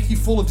you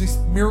full of these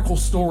miracle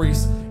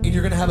stories, and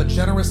you're going to have a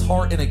generous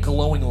heart and a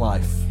glowing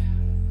life.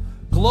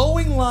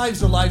 Glowing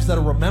lives are lives that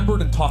are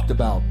remembered and talked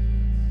about.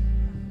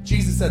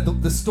 Jesus said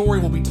the story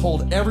will be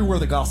told everywhere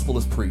the gospel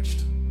is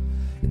preached.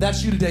 If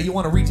that's you today, you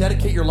want to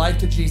rededicate your life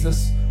to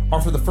Jesus,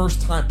 or for the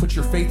first time, put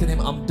your faith in him.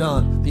 I'm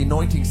done. The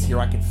anointing's here.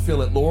 I can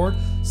feel it. Lord,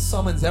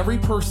 summons every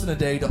person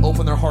today to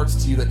open their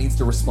hearts to you that needs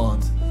to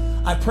respond.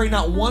 I pray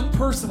not one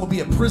person will be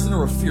a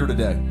prisoner of fear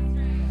today.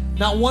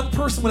 Not one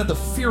person would have the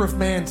fear of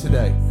man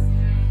today.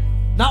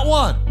 Not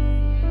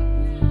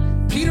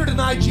one. Peter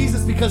denied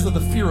Jesus because of the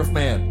fear of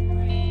man.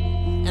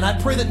 And I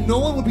pray that no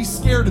one would be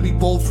scared to be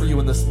bold for you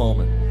in this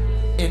moment.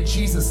 In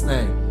Jesus'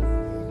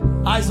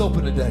 name. Eyes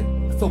open today.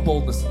 I feel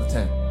boldness in the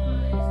tent.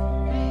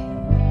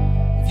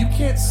 If you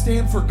can't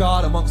stand for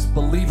God amongst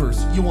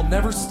believers, you will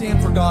never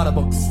stand for God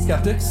amongst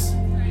skeptics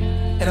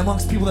and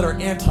amongst people that are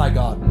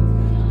anti-God.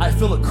 I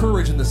feel a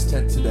courage in this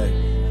tent today.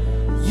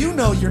 You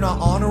know you're not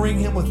honoring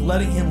him with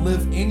letting him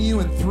live in you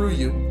and through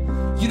you.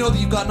 You know that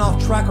you've gotten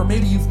off track, or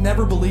maybe you've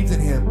never believed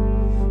in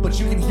him, but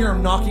you can hear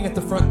him knocking at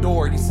the front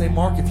door and you say,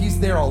 Mark, if he's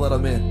there, I'll let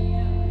him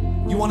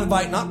in. You want to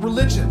invite not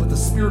religion, but the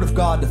Spirit of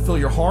God to fill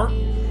your heart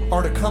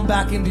or to come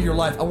back into your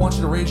life. I want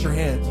you to raise your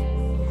hand.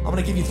 I'm going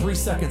to give you 3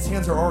 seconds.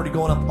 Hands are already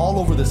going up all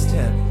over this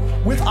tent.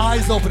 With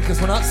eyes open, because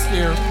we're not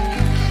scared.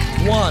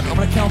 1, I'm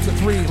going to count to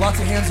 3. Lots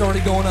of hands already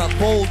going up.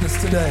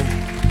 Boldness today.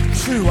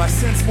 2, I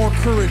sense more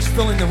courage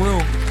filling the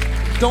room.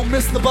 Don't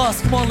miss the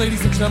bus. Come on,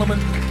 ladies and gentlemen.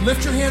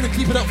 Lift your hand and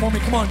keep it up for me.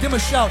 Come on, give him a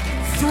shout.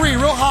 3,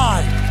 real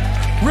high.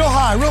 Real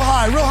high, real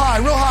high, real high,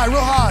 real high, real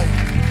high.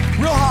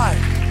 Real high.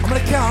 I'm going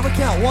to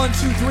count. 1,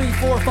 2, 3,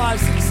 4, 5,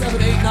 6,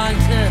 7, 8, 9,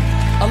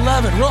 10,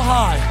 11. Real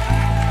high.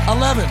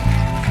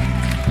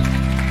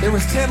 11. There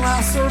was 10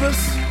 last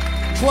service.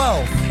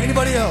 12.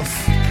 Anybody else?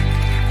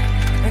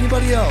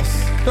 Anybody else?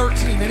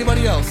 13.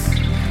 Anybody else?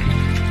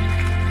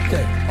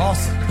 Okay,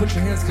 awesome. Put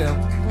your hands down.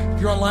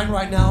 If you're online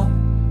right now,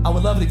 I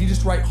would love it if you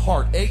just write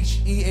heart,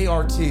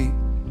 H-E-A-R-T.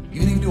 You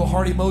can even do a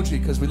heart emoji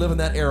because we live in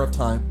that era of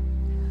time.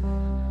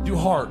 Do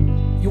heart.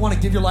 You want to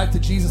give your life to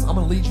Jesus, I'm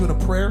going to lead you in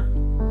a prayer.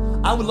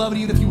 I would love it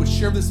even if you would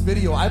share this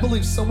video. I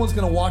believe someone's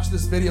going to watch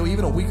this video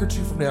even a week or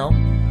two from now,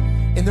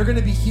 and they're going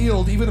to be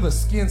healed even of a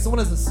skin. Someone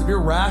has a severe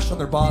rash on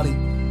their body.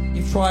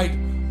 You've tried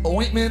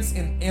ointments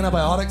and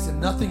antibiotics and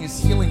nothing is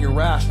healing your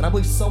rash. And I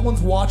believe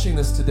someone's watching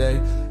this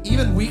today,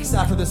 even weeks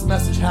after this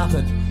message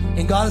happened,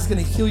 and God is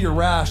going to heal your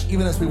rash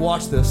even as we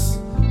watch this.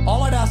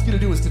 All I'd ask you to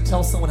do is to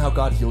tell someone how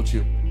God healed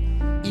you.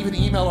 Even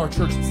email our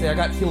church and say, I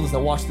got healed as I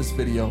watched this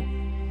video.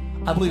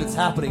 I believe it's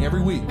happening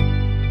every week.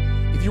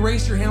 If you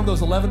raised your hand,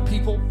 those 11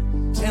 people,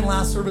 10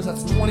 last service,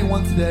 that's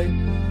 21 today.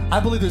 I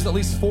believe there's at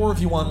least 4 of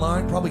you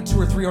online, probably 2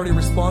 or 3 already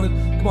responded.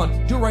 Come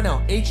on, do it right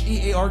now.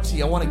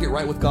 H-E-A-R-T, I want to get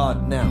right with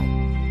God now.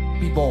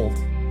 Be bold.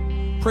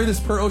 Pray this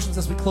prayer, Oceans,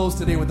 as we close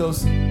today with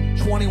those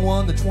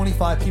 21 to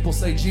 25 people.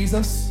 Say,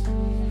 Jesus,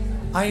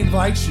 I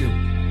invite you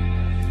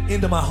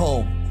into my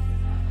home.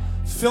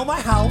 Fill my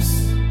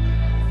house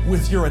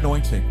with your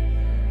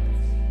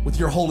anointing, with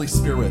your Holy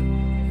Spirit.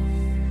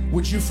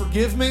 Would you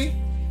forgive me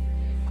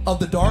of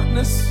the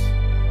darkness?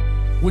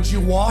 Would you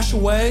wash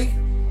away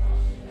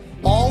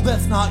all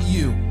that's not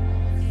you?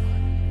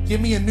 Give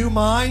me a new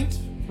mind,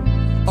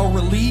 a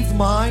relieved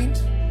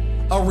mind,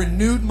 a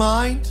renewed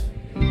mind,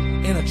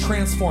 and a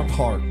transformed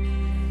heart.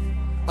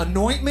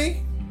 Anoint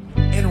me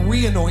and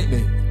re-anoint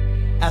me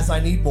as I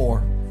need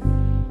more.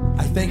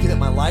 I thank you that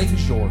my life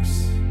is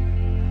yours.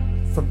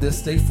 From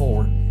this day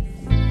forward,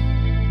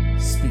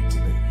 speak to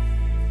me.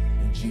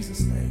 In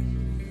Jesus' name.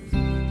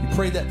 You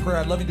prayed that prayer,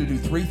 I'd love you to do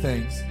 3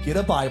 things. Get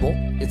a Bible.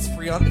 It's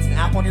free it's an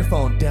app on your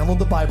phone. Download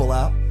the Bible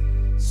app.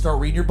 Start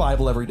reading your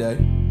Bible every day.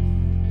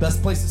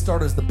 Best place to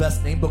start is the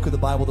best named book of the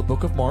Bible, the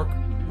book of Mark.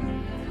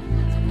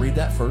 Read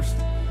that first.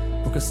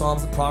 Book of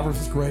Psalms and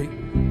Proverbs is great.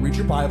 Read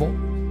your Bible.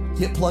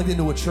 Get plugged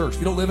into a church. If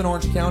you don't live in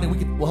Orange County,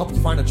 we'll help you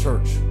find a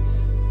church.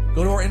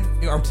 Go to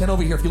our tent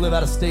over here. If you live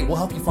out of state, we'll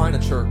help you find a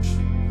church.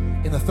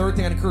 And the third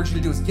thing I'd encourage you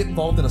to do is get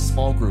involved in a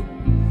small group.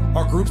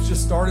 Our groups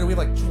just started. We have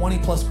like 20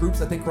 plus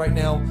groups, I think, right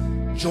now.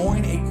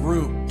 Join a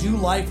group. Do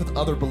life with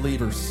other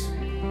believers.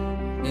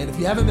 And if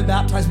you haven't been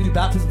baptized, we do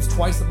baptisms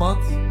twice a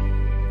month.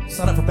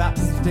 Sign up for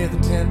baptism today at the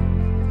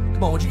 10.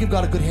 Come on, would you give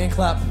God a good hand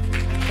clap?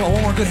 Come on,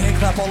 one more good hand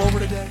clap all over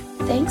today.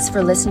 Thanks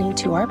for listening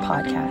to our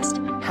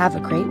podcast. Have a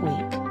great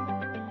week.